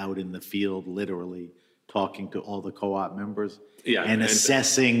basically is out in the field, literally, talking to all the co-op members and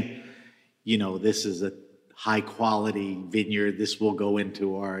assessing, this is a high-quality vineyard, this will go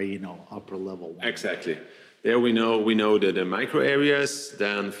into our, upper level wine. Exactly. There we know that the micro areas,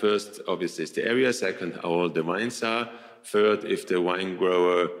 then first, obviously, it's the area, second, how old the wines are, third, if the wine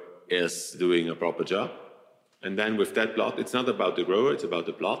grower is doing a proper job. And then with that plot, it's not about the grower, it's about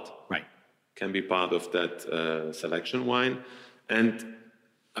the plot. Right. Can be part of that selection wine. And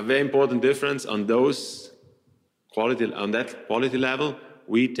a very important difference on that quality level,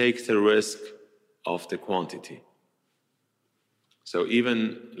 we take the risk of the quantity. So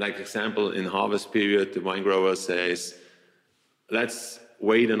even, like example, in harvest period, the wine grower says, let's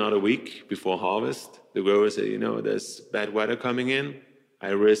wait another week before harvest. The grower says, there's bad weather coming in. I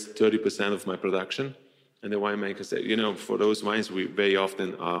risk 30% of my production. And the winemaker said, for those wines, we very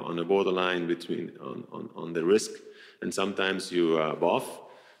often are on the borderline between on the risk. And sometimes you are above.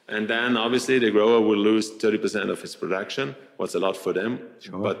 And then obviously the grower will lose 30% of his production. What's a lot for them,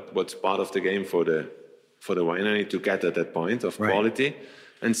 sure. But what's part of the game for the winery to get at that point of quality.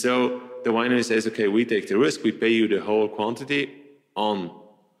 And so the winery says, okay, we take the risk, we pay you the whole quantity on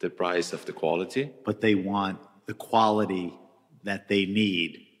the price of the quality. But they want the quality that they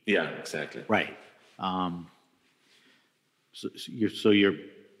need. Yeah, exactly. Right. So you're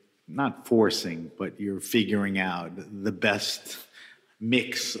not forcing, but you're figuring out the best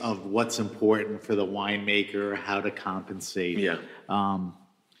mix of what's important for the winemaker, how to compensate. Yeah.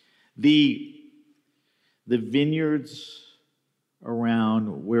 The vineyards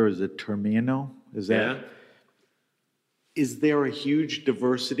around, where is it, Termino? Is there a huge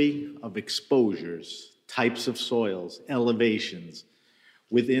diversity of exposures, types of soils, elevations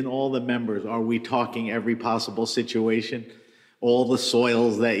within all the members? Are we talking every possible situation? All the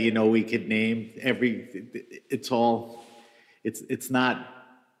soils that we could name, it's not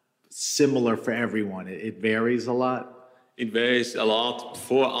similar for everyone. It varies a lot. It varies a lot.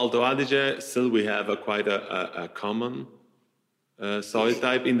 For Alto Adige, still we have quite a common soil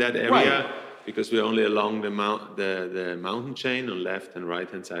type in that area, because we're only along the mountain chain on left and right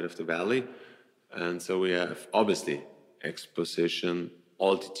hand side of the valley. And so we have, obviously, exposition,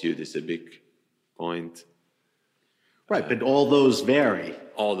 altitude is a big point. Right, but all those vary.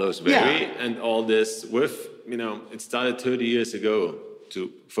 All those vary, and all this it started 30 years ago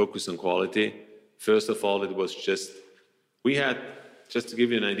to focus on quality. First of all, it was just to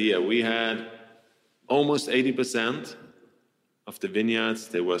give you an idea, we had almost 80% of the vineyards,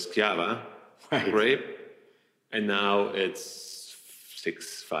 there was Chiava grape, and now it's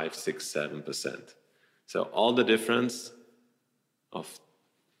 7%. So all the difference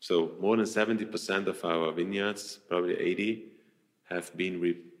so more than 70% of our vineyards, probably 80, have been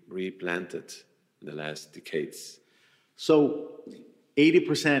replanted in the last decades. So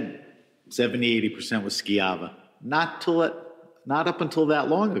 80%, 80% was Schiava. Not up until that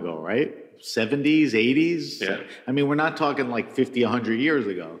long ago, right? 70s, 80s? Yeah. I mean, we're not talking like 50, 100 years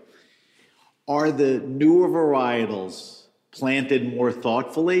ago. Are the newer varietals planted more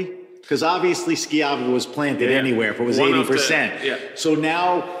thoughtfully? Because obviously Schiava was planted anywhere if it was 80%. So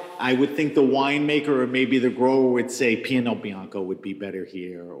now I would think the winemaker or maybe the grower would say Pinot Bianco would be better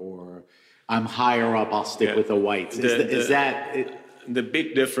here, or I'm higher up, I'll stick with the whites. The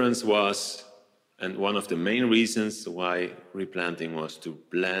big difference was, and one of the main reasons why replanting was to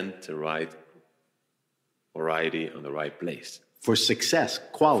plant the right variety on the right place. For success,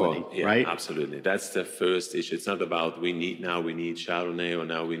 quality, right? Absolutely. That's the first issue. It's not about we need Chardonnay or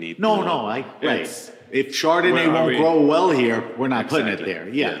now we need... Right. If Chardonnay won't grow well here, we're not putting it there.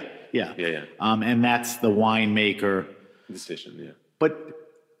 Yeah. And that's the winemaker decision, yeah. But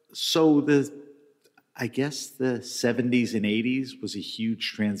so I guess the 70s and 80s was a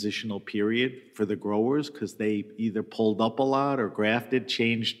huge transitional period for the growers because they either pulled up a lot or grafted,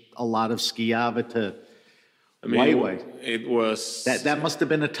 changed a lot of Schiava to white. It was... That must have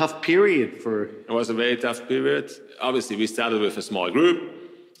been a tough period for... It was a very tough period. Obviously, we started with a small group,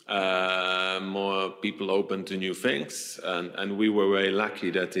 more people open to new things, and we were very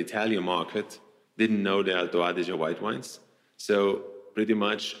lucky that the Italian market didn't know the Alto Adige white wines. So pretty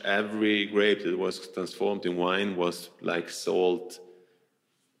much every grape that was transformed in wine was sold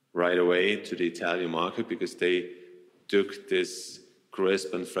right away to the Italian market because they took this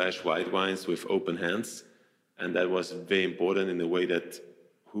crisp and fresh white wines with open hands. And that was very important in the way that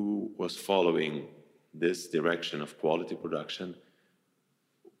who was following this direction of quality production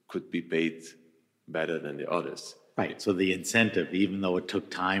could be paid better than the others. Right. So the incentive, even though it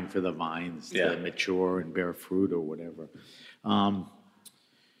took time for the vines to mature and bear fruit or whatever.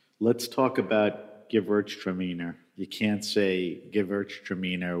 Let's talk about Gewürztraminer. You can't say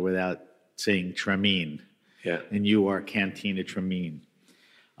Gewürztraminer without saying Tramine. Yeah. And you are Cantina Tramine.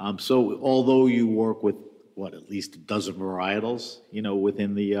 So although you work with at least a dozen varietals,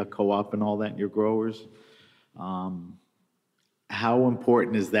 within the co-op and all that, and your growers, how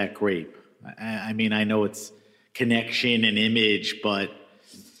important is that grape? I mean, I know it's connection and image, but...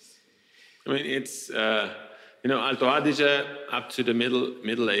 I mean, it's, Alto Adige up to the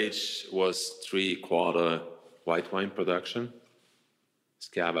middle age was 3/4 white wine production.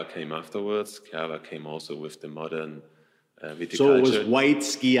 Schiava came afterwards. Schiava came also with the modern viticulture. So it was white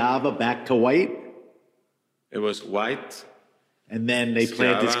Schiava back to white? It was white. And then they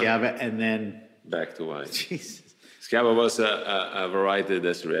planted Schiava and then... Back to white. Jesus. Schiava was a variety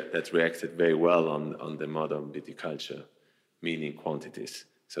that reacted very well on the modern viticulture, meaning quantities.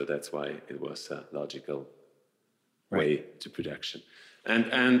 So that's why it was a logical way to production.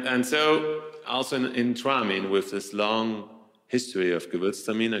 And so also in Tramine, with this long history of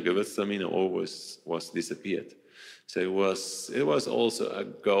Gewürztraminer always was disappeared. So it was also a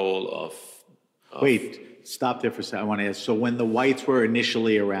goal of... Wait, stop there for a second. I want to ask, so when the whites were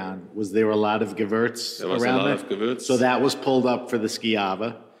initially around, was there a lot of Gewürz There was around a lot of Gewürz. So that was pulled up for the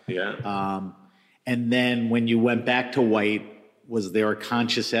Schiava. Yeah. And then when you went back to white, was there a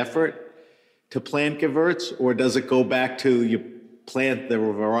conscious effort to plant Gewürz, or does it go back to you plant the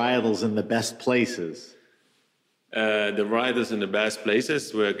varietals in the best places? The varietals in the best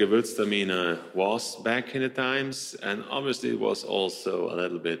places where Gewürztraminer was back in the times, and obviously it was also a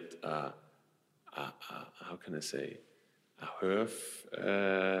little bit, how can I say, a herb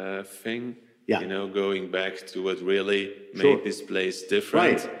thing. Yeah. Going back to what really made this place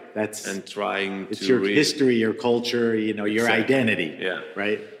different. Right. And trying it's to... It's your history, your culture, your identity. Yeah.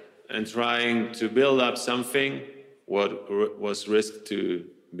 Right? And trying to build up something what was risked to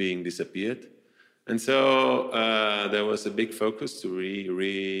being disappeared. And so there was a big focus to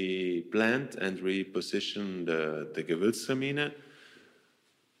replant and reposition the Gewürztraminer.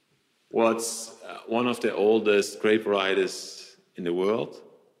 What's one of the oldest grape varieties in the world.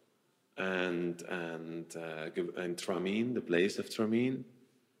 And Tramine, the place of Tramine,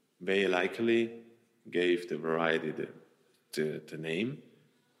 very likely gave the variety the name,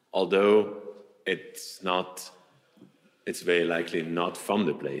 although it's very likely not from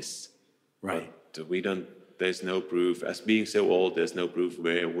the place. Right. But there's no proof, as being so old, there's no proof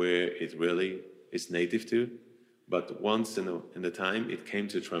where it really is native to. But once in the time, it came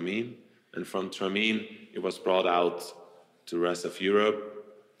to Tramine, and from Tramine, it was brought out to the rest of Europe.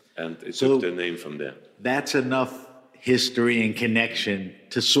 and it took the name from there. That's enough history and connection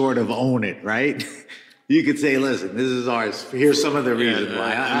to sort of own it, right? You could say, listen, this is ours. Here's some of the reasons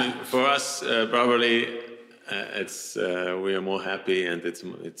why. I mean, for us, probably it's we are more happy, and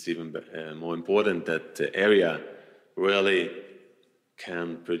it's even more important that the area really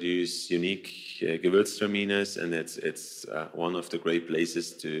can produce unique Gewürztraminer, and it's one of the great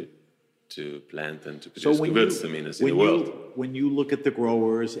places to plant and to produce Gewürztraminer in the world. When you look at the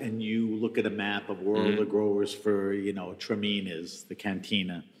growers and you look at a map of where all the growers for, Traminas, the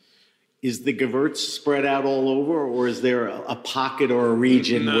Cantina, is the Gewürz spread out all over, or is there a pocket or a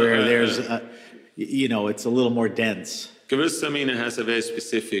region where there's, it's a little more dense? Gewürztraminer has a very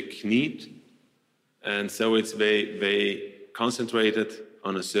specific need, and so it's very, very concentrated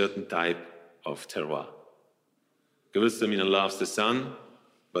on a certain type of terroir. Gewürztraminer loves the sun,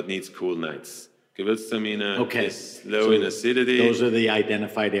 but needs cool nights. Gewürztraminer is low in acidity. Those are the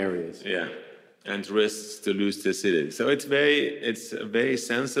identified areas. Yeah, and risks to lose the acidity. So it's a very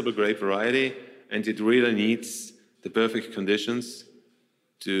sensible grape variety, and it really needs the perfect conditions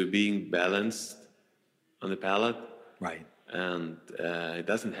to being balanced on the palate. Right. And it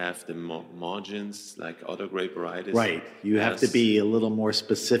doesn't have the margins like other grape varieties. Right. You have to be a little more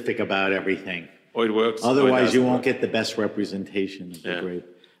specific about everything. Or it works. Otherwise, you won't get the best representation of the grape.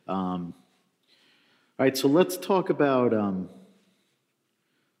 All right. So let's talk about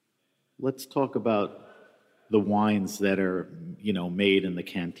the wines that are made in the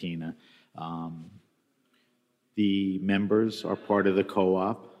Cantina. The members are part of the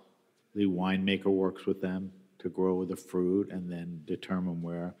co-op. The winemaker works with them to grow the fruit and then determine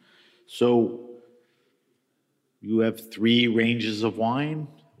where. So you have 3 ranges of wine,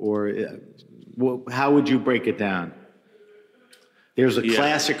 or how would you break it down? There's a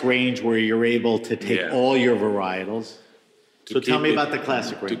classic range where you're able to take all your varietals. So tell me about the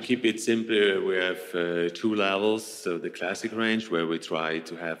classic range. To keep it simpler, we have 2 levels. So the classic range, where we try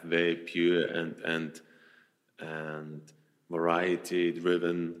to have very pure and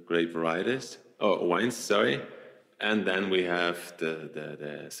variety-driven grape varieties. Wines, sorry. And then we have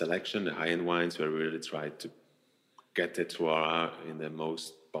the selection, the high-end wines, where we really try to get the terroir in the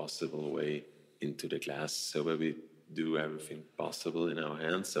most possible way into the glass. So where we do everything possible in our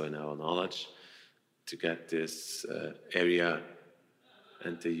hands, so in our knowledge, to get this area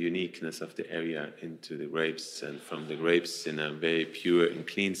and the uniqueness of the area into the grapes, and from the grapes in a very pure and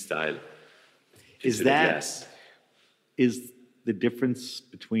clean style into the glass. Is the difference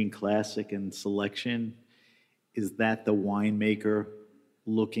between classic and selection, is that the winemaker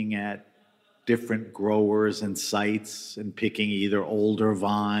looking at different growers and sites and picking either older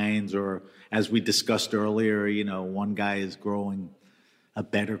vines, or, as we discussed earlier, one guy is growing a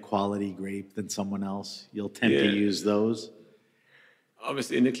better quality grape than someone else? You'll tend to use those?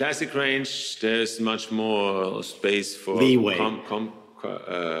 Obviously, in the classic range, there's much more space for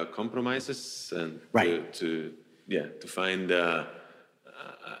compromises and to find a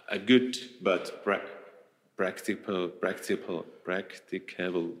good but practicable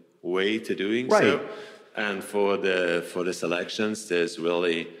way to doing so. And for the selections, there's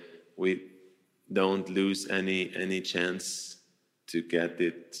really, we don't lose any chance to get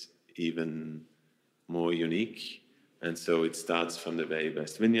it even more unique. And so it starts from the very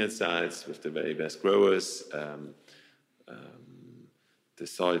best vineyard sites with the very best growers, the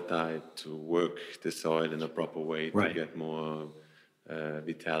soil type, to work the soil in a proper way to get more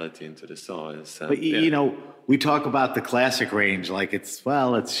vitality into the soils. But we talk about the classic range like it's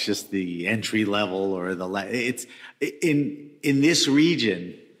just the entry level, or it's in this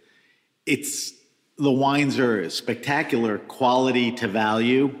region. It's the wines are spectacular quality to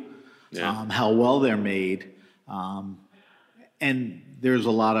value, how well they're made. And there's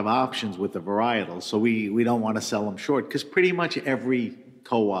a lot of options with the varietals. So we don't want to sell them short, because pretty much every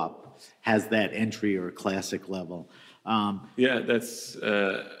co-op has that entry or classic level. That's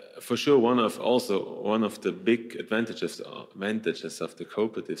for sure one of the big advantages of the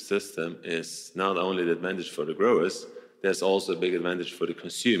cooperative system is not only the advantage for the growers, there's also a big advantage for the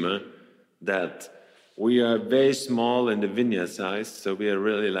consumer, that we are very small in the vineyard size. So we are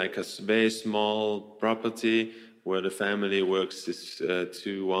really like a very small property where the family works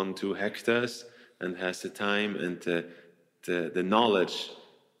 2 hectares and has the time and the knowledge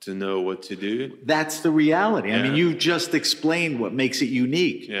to know what to do. That's the reality. I mean, you just explained what makes it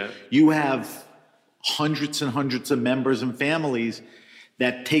unique. You have hundreds and hundreds of members and families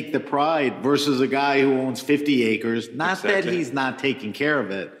that take the pride, versus a guy who owns 50 acres. Not that he's not taking care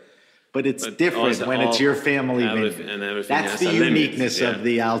of it, But it's But different also when it's your family everything- vineyard. and everything That's has the a limit, uniqueness yeah. of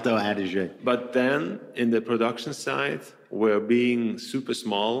the Alto Adige. But then in the production side, where being super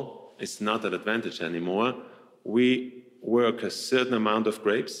small is not an advantage anymore, we work a certain amount of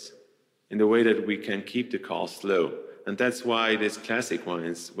grapes in the way that we can keep the cost low. And that's why these classic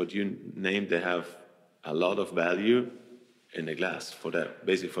wines, what you named, they have a lot of value in the glass for that,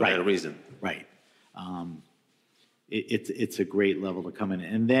 basically for that reason. Right. It's a great level to come in.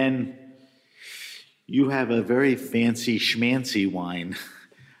 And then you have a very fancy schmancy wine.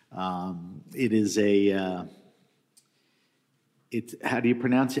 It is how do you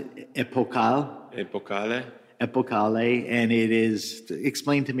pronounce it? Epocale. Epocale, and it is,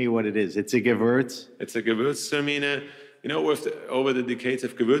 explain to me what it is. It's a Gewürz? It's a Gewürztraminer. You know, over the decades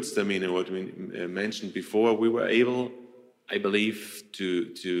of Gewürztraminer, what we mentioned before, we were able, I believe,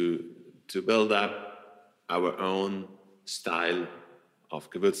 to build up our own style of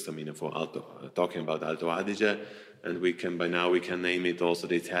Gewürztraminer for Alto. Talking about Alto Adige, and by now we can name it also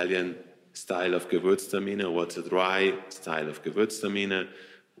the Italian style of Gewürztraminer. What's a dry style of Gewürztraminer?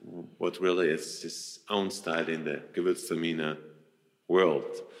 What really is his own style in the Gewürztraminer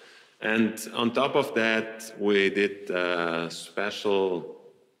world. And on top of that, we did a special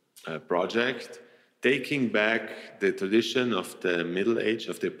project taking back the tradition of the Middle Age,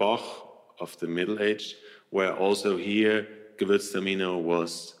 of the epoch of the Middle Age, where also here Gewürztraminer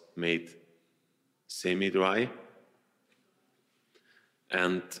was made semi-dry.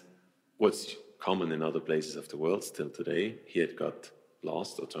 And what's common in other places of the world still today, here it got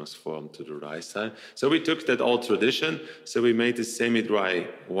lost or transformed to the dry style. So we took that old tradition, so we made this semi-dry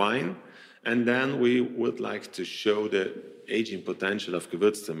wine, and then we would like to show the aging potential of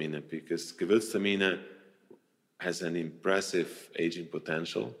Gewürztraminer, because Gewürztraminer has an impressive aging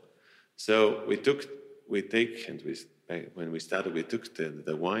potential. So when we started, we took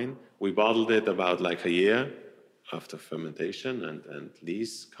the wine, we bottled it about like a year after fermentation and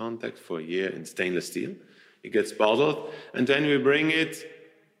lees contact for a year in stainless steel. It gets bottled, and then we bring it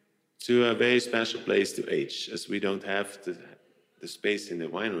to a very special place to age. As we don't have the space in the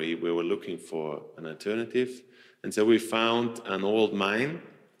winery, we were looking for an alternative. And so we found an old mine.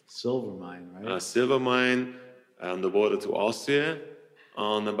 Silver mine, right? A silver mine on the border to Austria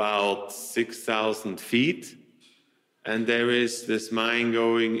on about 6,000 feet. And there is this mine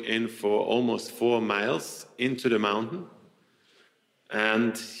going in for almost 4 miles into the mountain.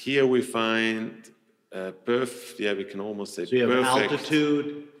 And here we find we can almost say so you have perfect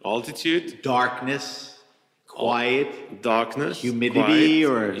altitude, darkness, quiet, darkness, humidity,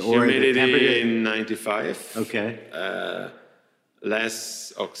 quiet, or humidity in 95. Okay.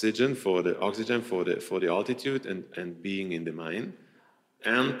 Less oxygen for the altitude and being in the mine,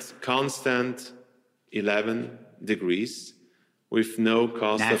 and constant 11 degrees with no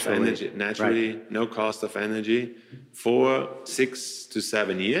cost of energy. Naturally, right. No cost of energy for 6 to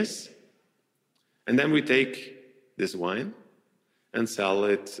 7 years. And then we take this wine and sell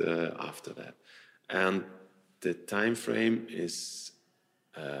it after that. And the time frame is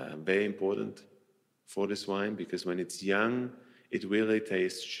very important for this wine, because when it's young, it really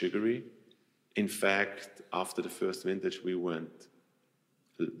tastes sugary. In fact, after the first vintage, we went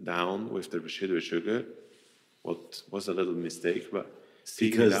down with the residual sugar. What was a little mistake, but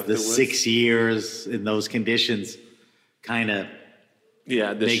because the 6 years in those conditions kind of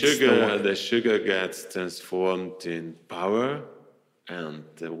the sugar gets transformed in power, and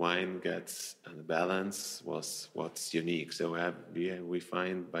the wine gets, and the balance was what's unique. So we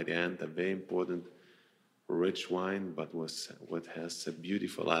find by the end a very important rich wine, but what has a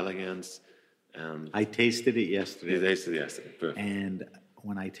beautiful elegance. And I tasted it yesterday. You tasted it yesterday, perfect. And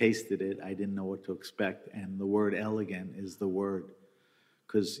when I tasted it, I didn't know what to expect. And the word elegant is the word.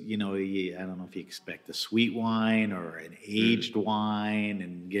 Because, I don't know if you expect a sweet wine or an aged wine,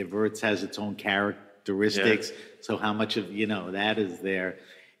 and Gewürz has its own characteristics. Yeah. So how much of, that is there?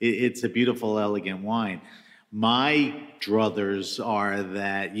 It's a beautiful, elegant wine. My druthers are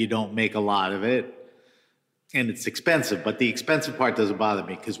that you don't make a lot of it, and it's expensive, but the expensive part doesn't bother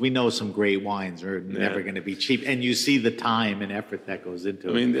me, because we know some great wines are never going to be cheap, and you see the time and effort that goes into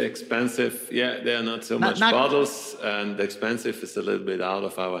it. I mean, the expensive, they are not so much bottles, and the expensive is a little bit out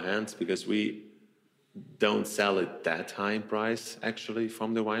of our hands, because we don't sell it that high in price, actually,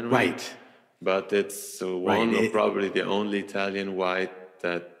 from the winery. Right. But it's probably the only Italian wine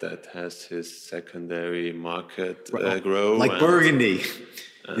that has his secondary market grow. Like Burgundy.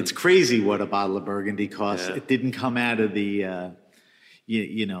 It's crazy what a bottle of Burgundy costs. Yeah. It didn't come out of the,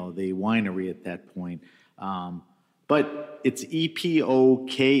 the winery at that point. But it's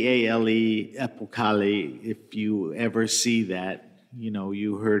Epokale, Epokale, if you ever see that.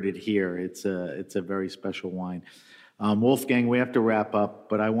 you heard it here. It's a very special wine. Wolfgang, we have to wrap up,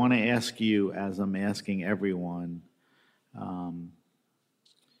 but I want to ask you, as I'm asking everyone,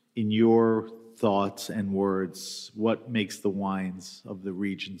 in your thoughts and words, what makes the wines of the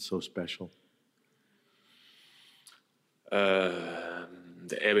region so special? The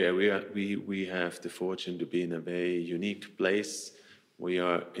area we have the fortune to be in a very unique place. We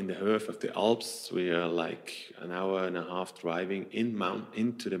are in the heart of the Alps. We are like an hour and a half driving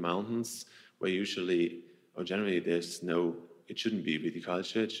into the mountains, where generally there's no. It shouldn't be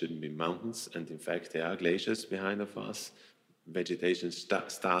viticulture. It shouldn't be mountains, and in fact there are glaciers behind of us. Vegetation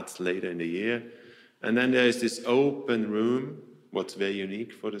starts later in the year, and then there is this open room. What's very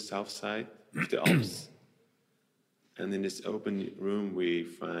unique for the south side of the Alps. And in this open room, we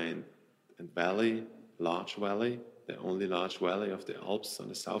find a valley, large valley, the only large valley of the Alps on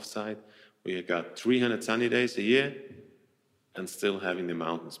the south side. We got 300 sunny days a year and still having the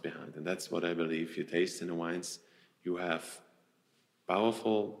mountains behind. And that's what I believe you taste in the wines. You have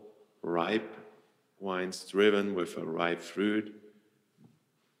powerful, ripe wines driven with a ripe fruit,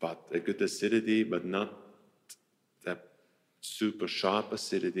 but a good acidity, but not that super sharp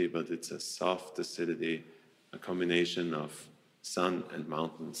acidity, but it's a soft acidity, a combination of sun and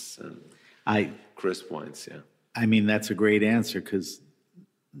mountains and crisp wines, yeah. I mean, that's a great answer, because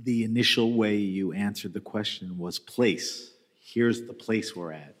the initial way you answered the question was place. Here's the place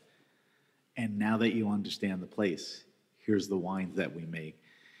we're at. And now that you understand the place, here's the wines that we make.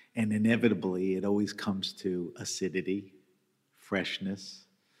 And inevitably, it always comes to acidity, freshness,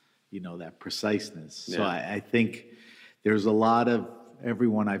 that preciseness. Yeah. So I think there's a lot of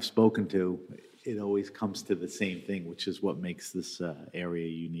everyone I've spoken to, it always comes to the same thing, which is what makes this area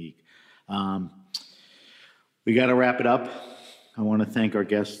unique. We got to wrap it up. I want to thank our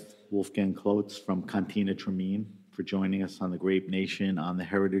guest, Wolfgang Klotz from Cantina Tremin, for joining us on the Grape Nation on the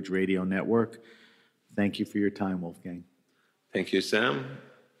Heritage Radio Network. Thank you for your time, Wolfgang. Thank you, Sam,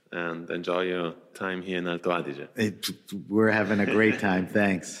 and enjoy your time here in Alto Adige. We're having a great time.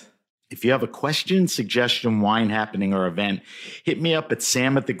 Thanks. If you have a question, suggestion, wine happening, or event, hit me up at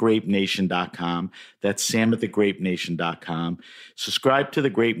sam@thegrapenation.com. That's sam@thegrapenation.com. Subscribe to the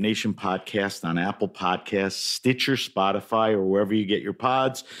Grape Nation podcast on Apple Podcasts, Stitcher, Spotify, or wherever you get your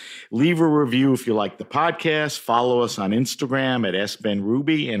pods. Leave a review if you like the podcast. Follow us on Instagram at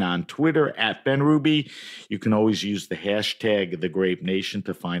 @SBenRuby and on Twitter @BenRuby. You can always use the hashtag The Grape Nation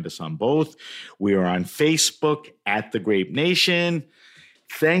to find us on both. We are on Facebook @The Grape Nation.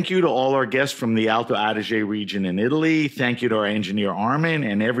 Thank you to all our guests from the Alto Adige region in Italy. Thank you to our engineer, Armin,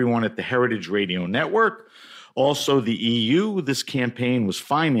 and everyone at the Heritage Radio Network. Also, the EU. This campaign was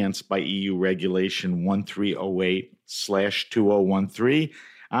financed by EU Regulation 1308/2013.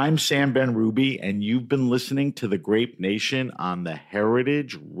 I'm Sam Ben-Ruby, and you've been listening to The Grape Nation on the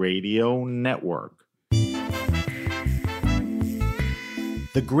Heritage Radio Network.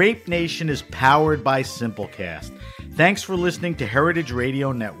 The Grape Nation is powered by Simplecast. Thanks for listening to Heritage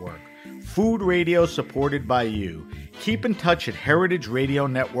Radio Network, food radio supported by you. Keep in touch at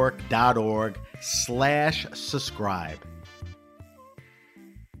heritageradionetwork.org/subscribe.